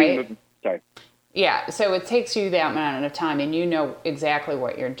doing, right? Sorry. Yeah, so it takes you that amount of time, and you know exactly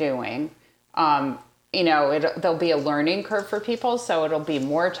what you're doing. There'll be a learning curve for people, so it'll be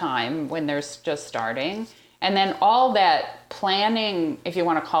more time when they're just starting. And then all that planning, if you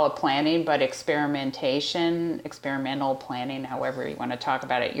want to call it planning, but experimental planning, however you want to talk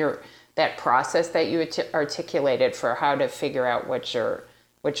about it, that process that you articulated for how to figure out what your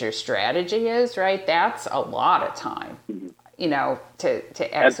strategy is, right? That's a lot of time, to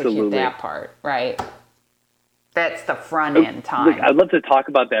execute that part, right? That's the front end time. Look, I'd love to talk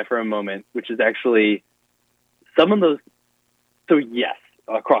about that for a moment, which is actually some of those. So yes,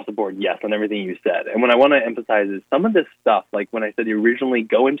 across the board, yes, on everything you said. And what I want to emphasize is some of this stuff, like when I said you originally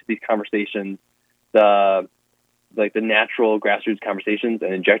go into these conversations, the natural grassroots conversations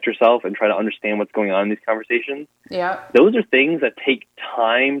and inject yourself and try to understand what's going on in these conversations. Yeah. Those are things that take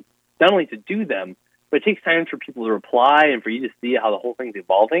time, not only to do them, but it takes time for people to reply and for you to see how the whole thing's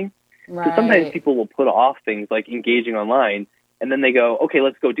evolving. Right. So sometimes people will put off things like engaging online, and then they go, okay,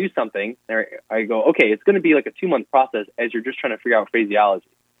 let's go do something. And I go, okay, it's going to be like a 2-month process as you're just trying to figure out phraseology.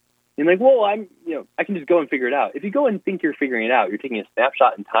 And like, well, I can just go and figure it out. If you go and think you're figuring it out, you're taking a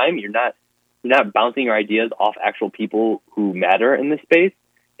snapshot in time. You're not bouncing your ideas off actual people who matter in this space,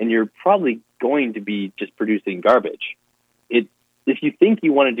 and you're probably going to be just producing garbage. If you think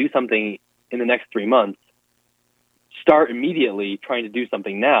you want to do something in the next 3 months, start immediately trying to do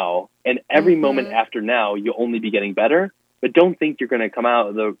something now, and every moment after now, you'll only be getting better. But don't think you're going to come out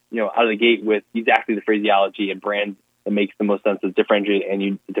of the gate with exactly the phraseology and brand that makes the most sense, is differentiated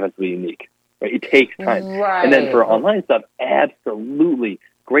and defensively unique. Right? It takes time. Right. And then for online stuff, absolutely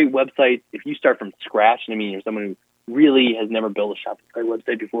great websites. If you start from scratch, and I mean, you're someone who really has never built a Shopify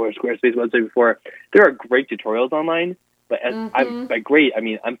website before, a Squarespace website before, there are great tutorials online. But by great, I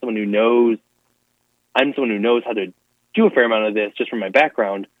mean, I'm someone who knows how to do a fair amount of this just from my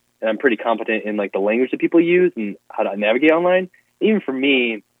background, and I'm pretty competent in like the language that people use and how to navigate online. Even for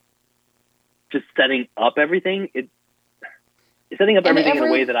me, just setting up everything, setting up everything in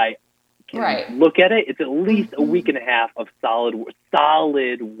a way that I can look at it. It's at least a week and a half of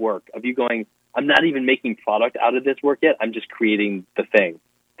solid work of you going, I'm not even making product out of this work yet. I'm just creating the thing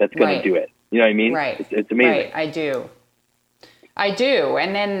that's going to do it. You know what I mean? Right. It's amazing. Right. I do.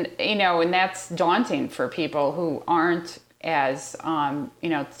 And then, and that's daunting for people who aren't as,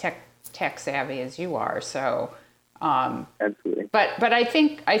 tech savvy as you are. So, absolutely. But I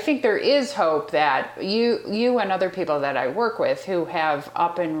think there is hope that you and other people that I work with who have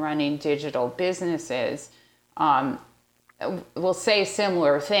up and running digital businesses, will say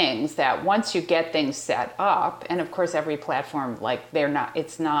similar things, that once you get things set up, and of course every platform, like they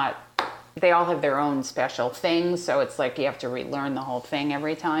all have their own special things, so it's like you have to relearn the whole thing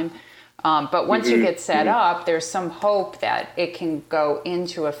every time. But once you get set up, there's some hope that it can go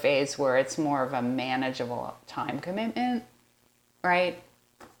into a phase where it's more of a manageable time commitment, right?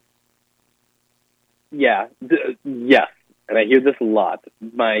 Yeah, yes, and I hear this a lot.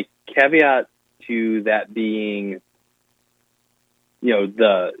 My caveat to that being,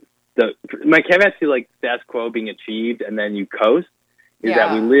 my caveat to like status quo being achieved and then you coast is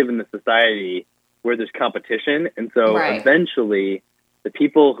that we live in a society where there's competition, and so eventually the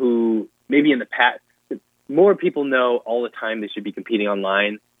people who maybe in the past, more people know all the time they should be competing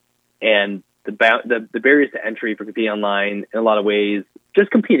online, and the barriers to entry for competing online in a lot of ways, just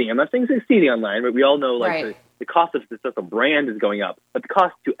competing. I'm not saying succeeding online, but we all know the cost of successful brand is going up, but the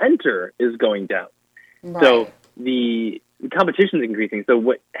cost to enter is going down. Right. So the competition is increasing. So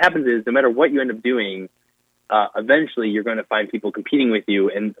what happens is no matter what you end up doing, eventually you're going to find people competing with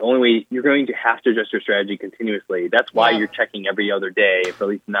you, and the only way you're going to have to adjust your strategy continuously. That's why you're checking every other day for at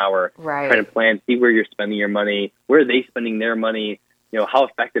least an hour, trying to plan, see where you're spending your money, where are they spending their money, how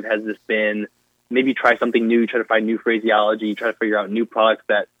effective has this been? Maybe try something new, try to find new phraseology, try to figure out new products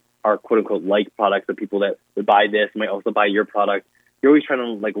that are quote unquote like products of people that would buy this might also buy your product. You're always trying to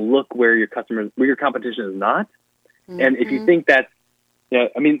like look where your competition is not. And if you think that's,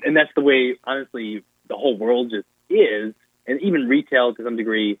 and that's the way, honestly, the whole world just is, and even retail to some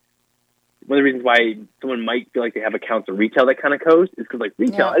degree. One of the reasons why someone might feel like they have accounts of retail that kind of coast is because, like,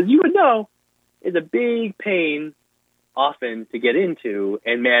 retail, as you would know, is a big pain often to get into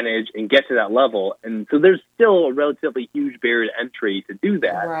and manage and get to that level. And so there's still a relatively huge barrier to entry to do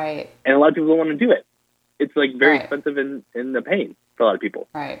that. Right. And a lot of people don't want to do it. It's like very expensive in the pain for a lot of people.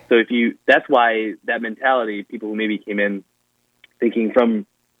 Right. So that's why that mentality, people who maybe came in thinking from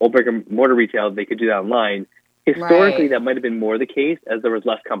old brick and mortar retail, they could do that online. Historically, that might have been more the case as there was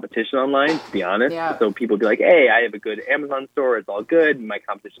less competition online, to be honest. Yeah. So people would be like, hey, I have a good Amazon store. It's all good. My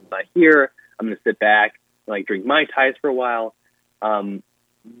competition's not here. I'm going to sit back and like drink Mai Tais for a while. That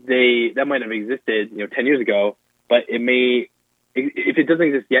might have existed, 10 years ago, but it may, if it doesn't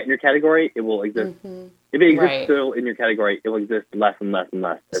exist yet in your category, it will exist. If it exists still in your category, it will exist less and less and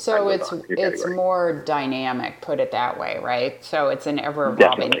less. So it's more dynamic, put it that way, right? So it's an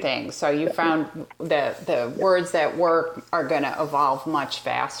ever-evolving thing. So you found the words that work are going to evolve much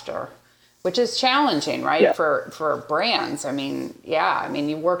faster, which is challenging, right? Yeah. For brands. I mean,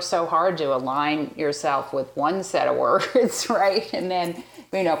 you work so hard to align yourself with one set of words, right? And then,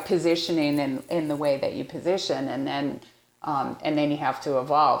 positioning in the way that you position, and then you have to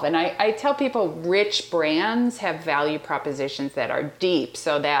evolve. And I tell people rich brands have value propositions that are deep,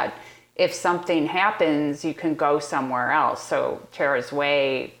 so that if something happens, you can go somewhere else. So Tara's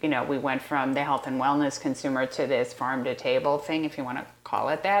Way, we went from the health and wellness consumer to this farm to table thing, if you want to call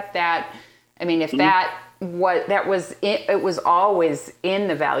it that. It was always in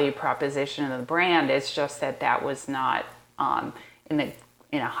the value proposition of the brand. It's just that was not in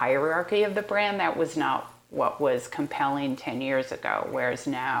a hierarchy of the brand. That was not what was compelling 10 years ago, whereas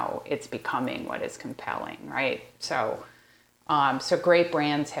now it's becoming what is compelling, right? So great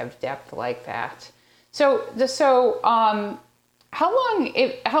brands have depth like that. So how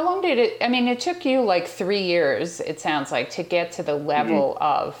long did it? I mean, it took you like 3 years, it sounds like, to get to the level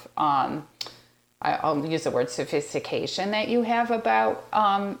of I'll use the word sophistication that you have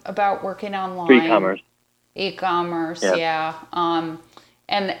about working online. E-commerce, yeah.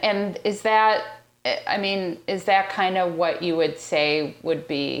 And is that kind of what you would say would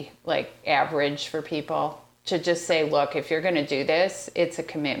be like average for people? to just say, look, if you're going to do this, it's a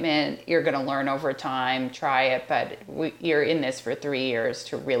commitment. You're going to learn over time, try it, but you're in this for 3 years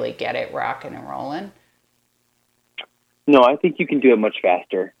to really get it rocking and rolling? No, I think you can do it much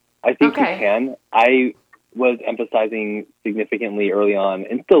faster. I think you can. I was emphasizing significantly early on,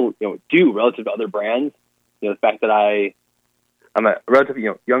 and still do relative to other brands. The fact that I'm a relatively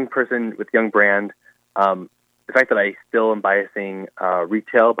young person with young brand. The fact that I still am biasing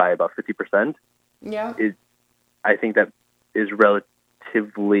retail by about 50%. Yeah. I think that is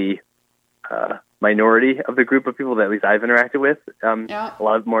relatively minority of the group of people that at least I've interacted with. A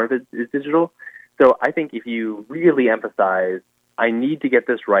lot more of it is digital. So I think if you really emphasize, I need to get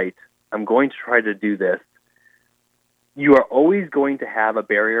this right, I'm going to try to do this, you are always going to have a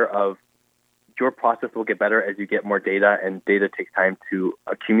barrier of your process will get better as you get more data, and data takes time to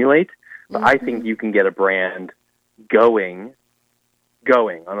accumulate. But I think you can get a brand going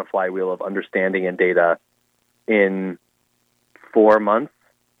on a flywheel of understanding and data in 4 months,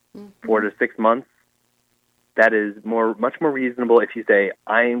 4 to 6 months. That is much more reasonable if you say,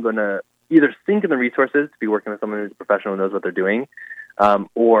 I am going to either sink in the resources to be working with someone who's a professional who knows what they're doing,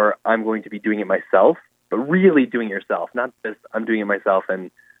 or I'm going to be doing it myself, but really doing it yourself, not just I'm doing it myself and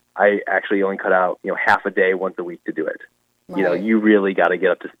I actually only cut out half a day once a week to do it. Right. You really got to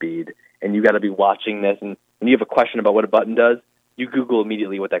get up to speed, and you got to be watching this. And when you have a question about what a button does, you Google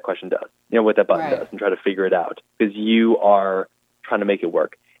immediately what that question does, what that button does, and try to figure it out, because you are trying to make it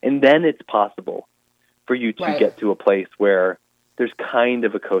work. And then it's possible for you to get to a place where there's kind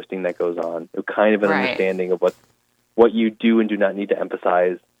of a coasting that goes on, kind of an understanding of what you do and do not need to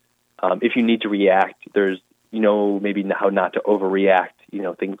emphasize. If you need to react, there's, maybe how not to overreact,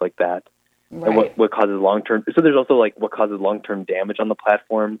 things like that. Right. And what causes long-term. So there's also what causes long-term damage on the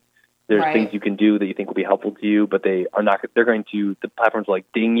platform. There's things you can do that you think will be helpful to you, but the platforms will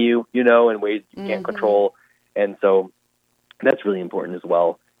ding you, in ways you can't control. And so that's really important as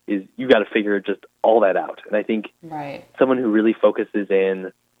well, is you got to figure just all that out. And I think someone who really focuses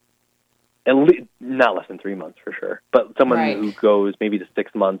in at least, not less than 3 months for sure, but someone who goes maybe to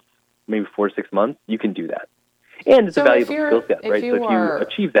 6 months, maybe 4 to 6 months, you can do that. And it's a valuable skill set, right? So if you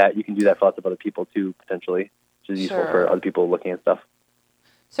achieve that, you can do that for lots of other people too, potentially, which is useful for other people looking at stuff.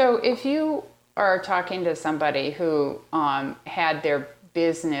 So if you are talking to somebody who had their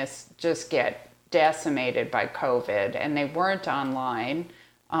business just get decimated by COVID and they weren't online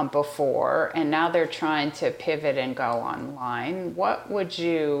before, and now they're trying to pivot and go online, what would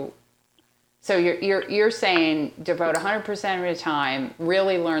you... So you're saying devote 100% of your time,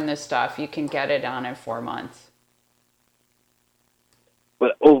 really learn this stuff. You can get it done in 4 months.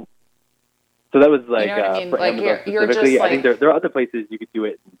 But so that was for Amazon specifically. I think there are other places you could do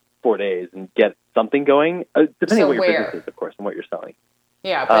it in 4 days and get something going, depending on what your business is, of course, and what you're selling.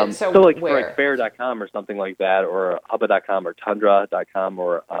 Yeah, but for Fair.com or something like that, or Hubba.com or Tundra.com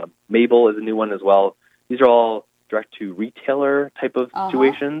or Mabel is a new one as well. These are all direct-to-retailer type of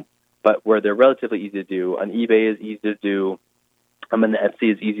situations, but where they're relatively easy to do. On eBay is easy to do. On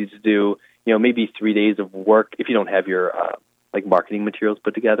Etsy is easy to do. Maybe 3 days of work if you don't have your marketing materials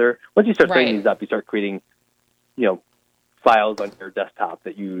put together. Once you start setting these up, you start creating, files on your desktop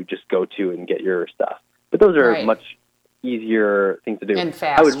that you just go to and get your stuff. But those are much easier things to do. And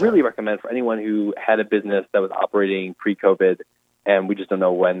faster. I would really recommend for anyone who had a business that was operating pre-COVID, and we just don't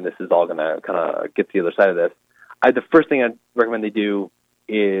know when this is all going to kind of get to the other side of this. The first thing I'd recommend they do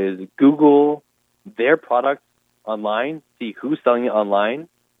is Google their products online, see who's selling it online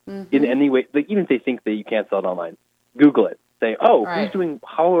in any way. Even if they think that you can't sell it online, Google it. Say,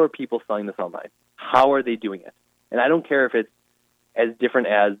 how are people selling this online? How are they doing it? And I don't care if it's as different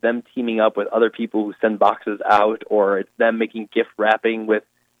as them teaming up with other people who send boxes out, or it's them making gift wrapping with,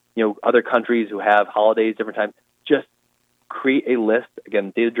 other countries who have holidays, different times. Just create a list,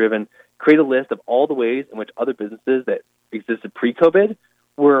 again, data-driven, create a list of all the ways in which other businesses that existed pre-COVID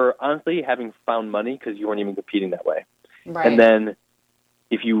were honestly having found money because you weren't even competing that way. Right. And then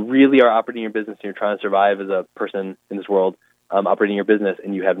if you really are operating your business and you're trying to survive as a person in this world, operating your business,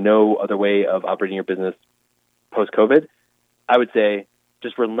 and you have no other way of operating your business post-COVID, I would say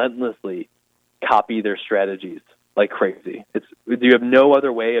just relentlessly copy their strategies like crazy. You have no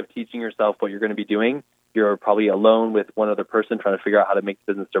other way of teaching yourself what you're going to be doing. You're probably alone with one other person trying to figure out how to make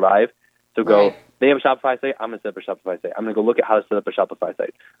the business survive. So they have a Shopify site, I'm going to set up a Shopify site. I'm going to go look at how to set up a Shopify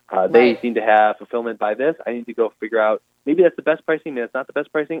site. They seem to have fulfillment by this. I need to go figure out, maybe that's the best pricing, maybe that's not the best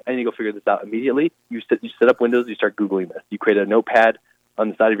pricing. I need to go figure this out immediately. You set up Windows, you start Googling this. You create a notepad on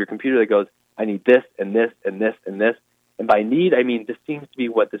the side of your computer that goes, I need this and this and this and this. And by need, I mean this seems to be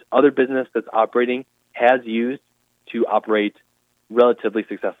what this other business that's operating has used to operate relatively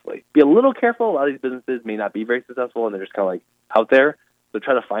successfully. Be a little careful. A lot of these businesses may not be very successful, and they're just kind of like out there. So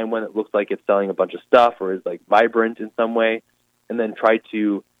try to find one that looks like it's selling a bunch of stuff or is like vibrant in some way, and then try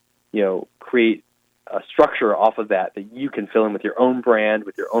to, create a structure off of that you can fill in with your own brand,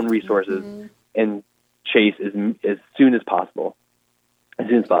 with your own resources, and chase as soon as possible. As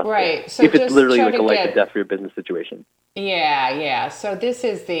soon as possible. Right. So if it's literally like a life and death for your business situation. Yeah. So this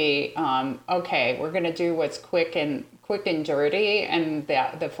is the okay. We're going to do what's quick and dirty, and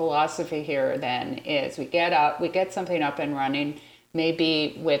the philosophy here then is we get something up and running,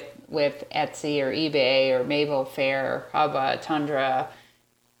 maybe with Etsy or eBay or Mabel Fair, Hubba, Tundra.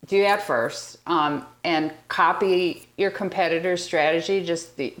 Do that first, and copy your competitor's strategy.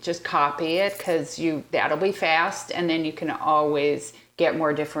 Just copy it, because that'll be fast, and then you can always get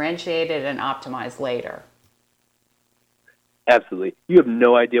more differentiated and optimize later. Absolutely. You have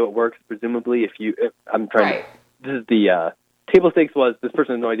no idea what works, presumably. This is the table stakes was this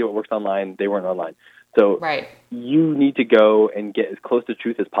person has no idea what works online. They weren't online. So you need to go and get as close to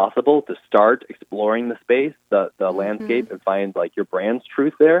truth as possible to start exploring the space, the landscape, and find like your brand's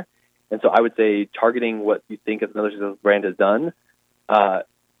truth there. And so I would say targeting what you think another successful brand has done, and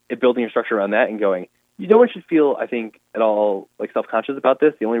building your structure around that and going, no one should feel, I think, at all like self-conscious about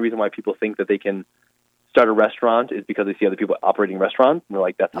this. The only reason why people think that they can start a restaurant is because they see other people operating restaurants, and they're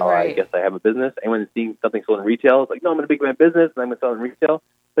like, that's how I guess I have a business. And when seeing something sold in retail, it's like, no, I'm in a big brand business, and I'm going to sell in retail.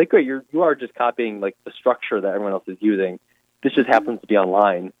 Like, great, you are just copying like the structure that everyone else is using. This just happens to be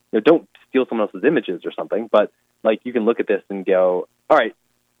online. Don't steal someone else's images or something, but like you can look at this and go, all right,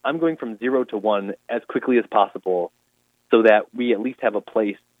 I'm going from 0 to 1 as quickly as possible, so that we at least have a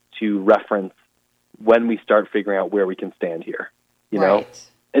place to reference when we start figuring out where we can stand here. You know?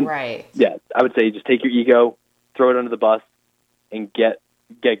 And yeah, I would say just take your ego, throw it under the bus, and get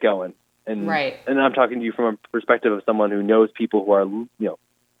going. And and I'm talking to you from a perspective of someone who knows people who are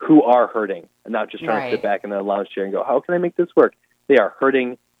who are hurting, and not just trying to sit back in their lounge chair and go, how can I make this work? They are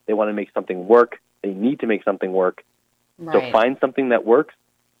hurting. They want to make something work. They need to make something work. So find something that works,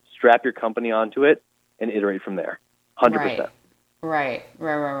 strap your company onto it, and iterate from there. 100%. Right.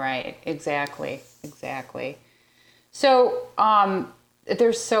 Exactly. So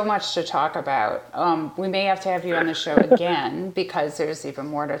there's so much to talk about. We may have to have you on the show again because there's even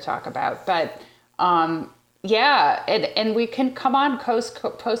more to talk about. But and we can come on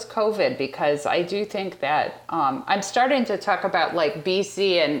post-COVID, because I do think that I'm starting to talk about like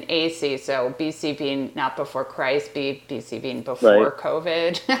BC and AC. So BC being not before Christ, BC being before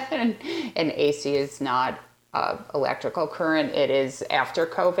COVID, and AC is not electrical current. It is after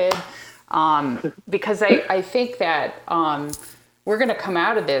COVID, because I think that we're going to come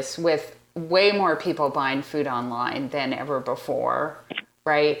out of this with way more people buying food online than ever before,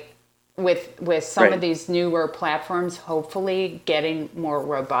 right? With some of these newer platforms, hopefully getting more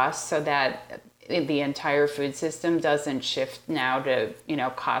robust, so that the entire food system doesn't shift now to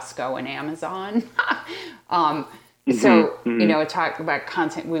Costco and Amazon. Talk about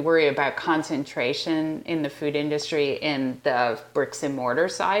content. We worry about concentration in the food industry in the bricks and mortar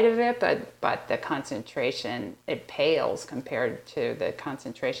side of it, but the concentration, it pales compared to the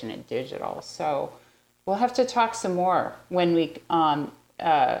concentration in digital. So we'll have to talk some more when we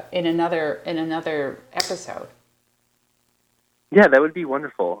in another episode. Yeah, that would be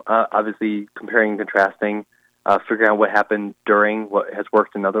wonderful. Obviously, comparing and contrasting, figuring out what happened during, what has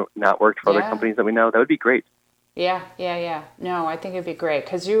worked and not worked for other companies that we know. That would be great. Yeah. No, I think it'd be great,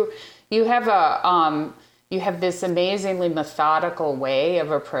 because you have you have this amazingly methodical way of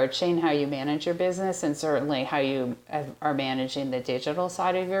approaching how you manage your business, and certainly how you are managing the digital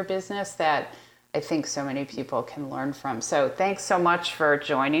side of your business, that I think so many people can learn from. So thanks so much for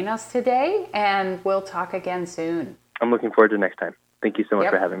joining us today, and we'll talk again soon. I'm looking forward to next time. Thank you so much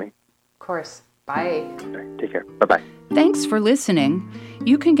for having me. Of course. Bye. All right, take care. Bye-bye. Thanks for listening.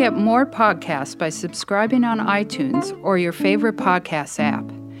 You can get more podcasts by subscribing on iTunes or your favorite podcast app.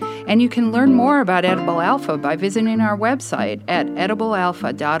 And you can learn more about Edible Alpha by visiting our website at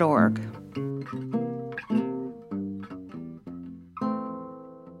ediblealpha.org.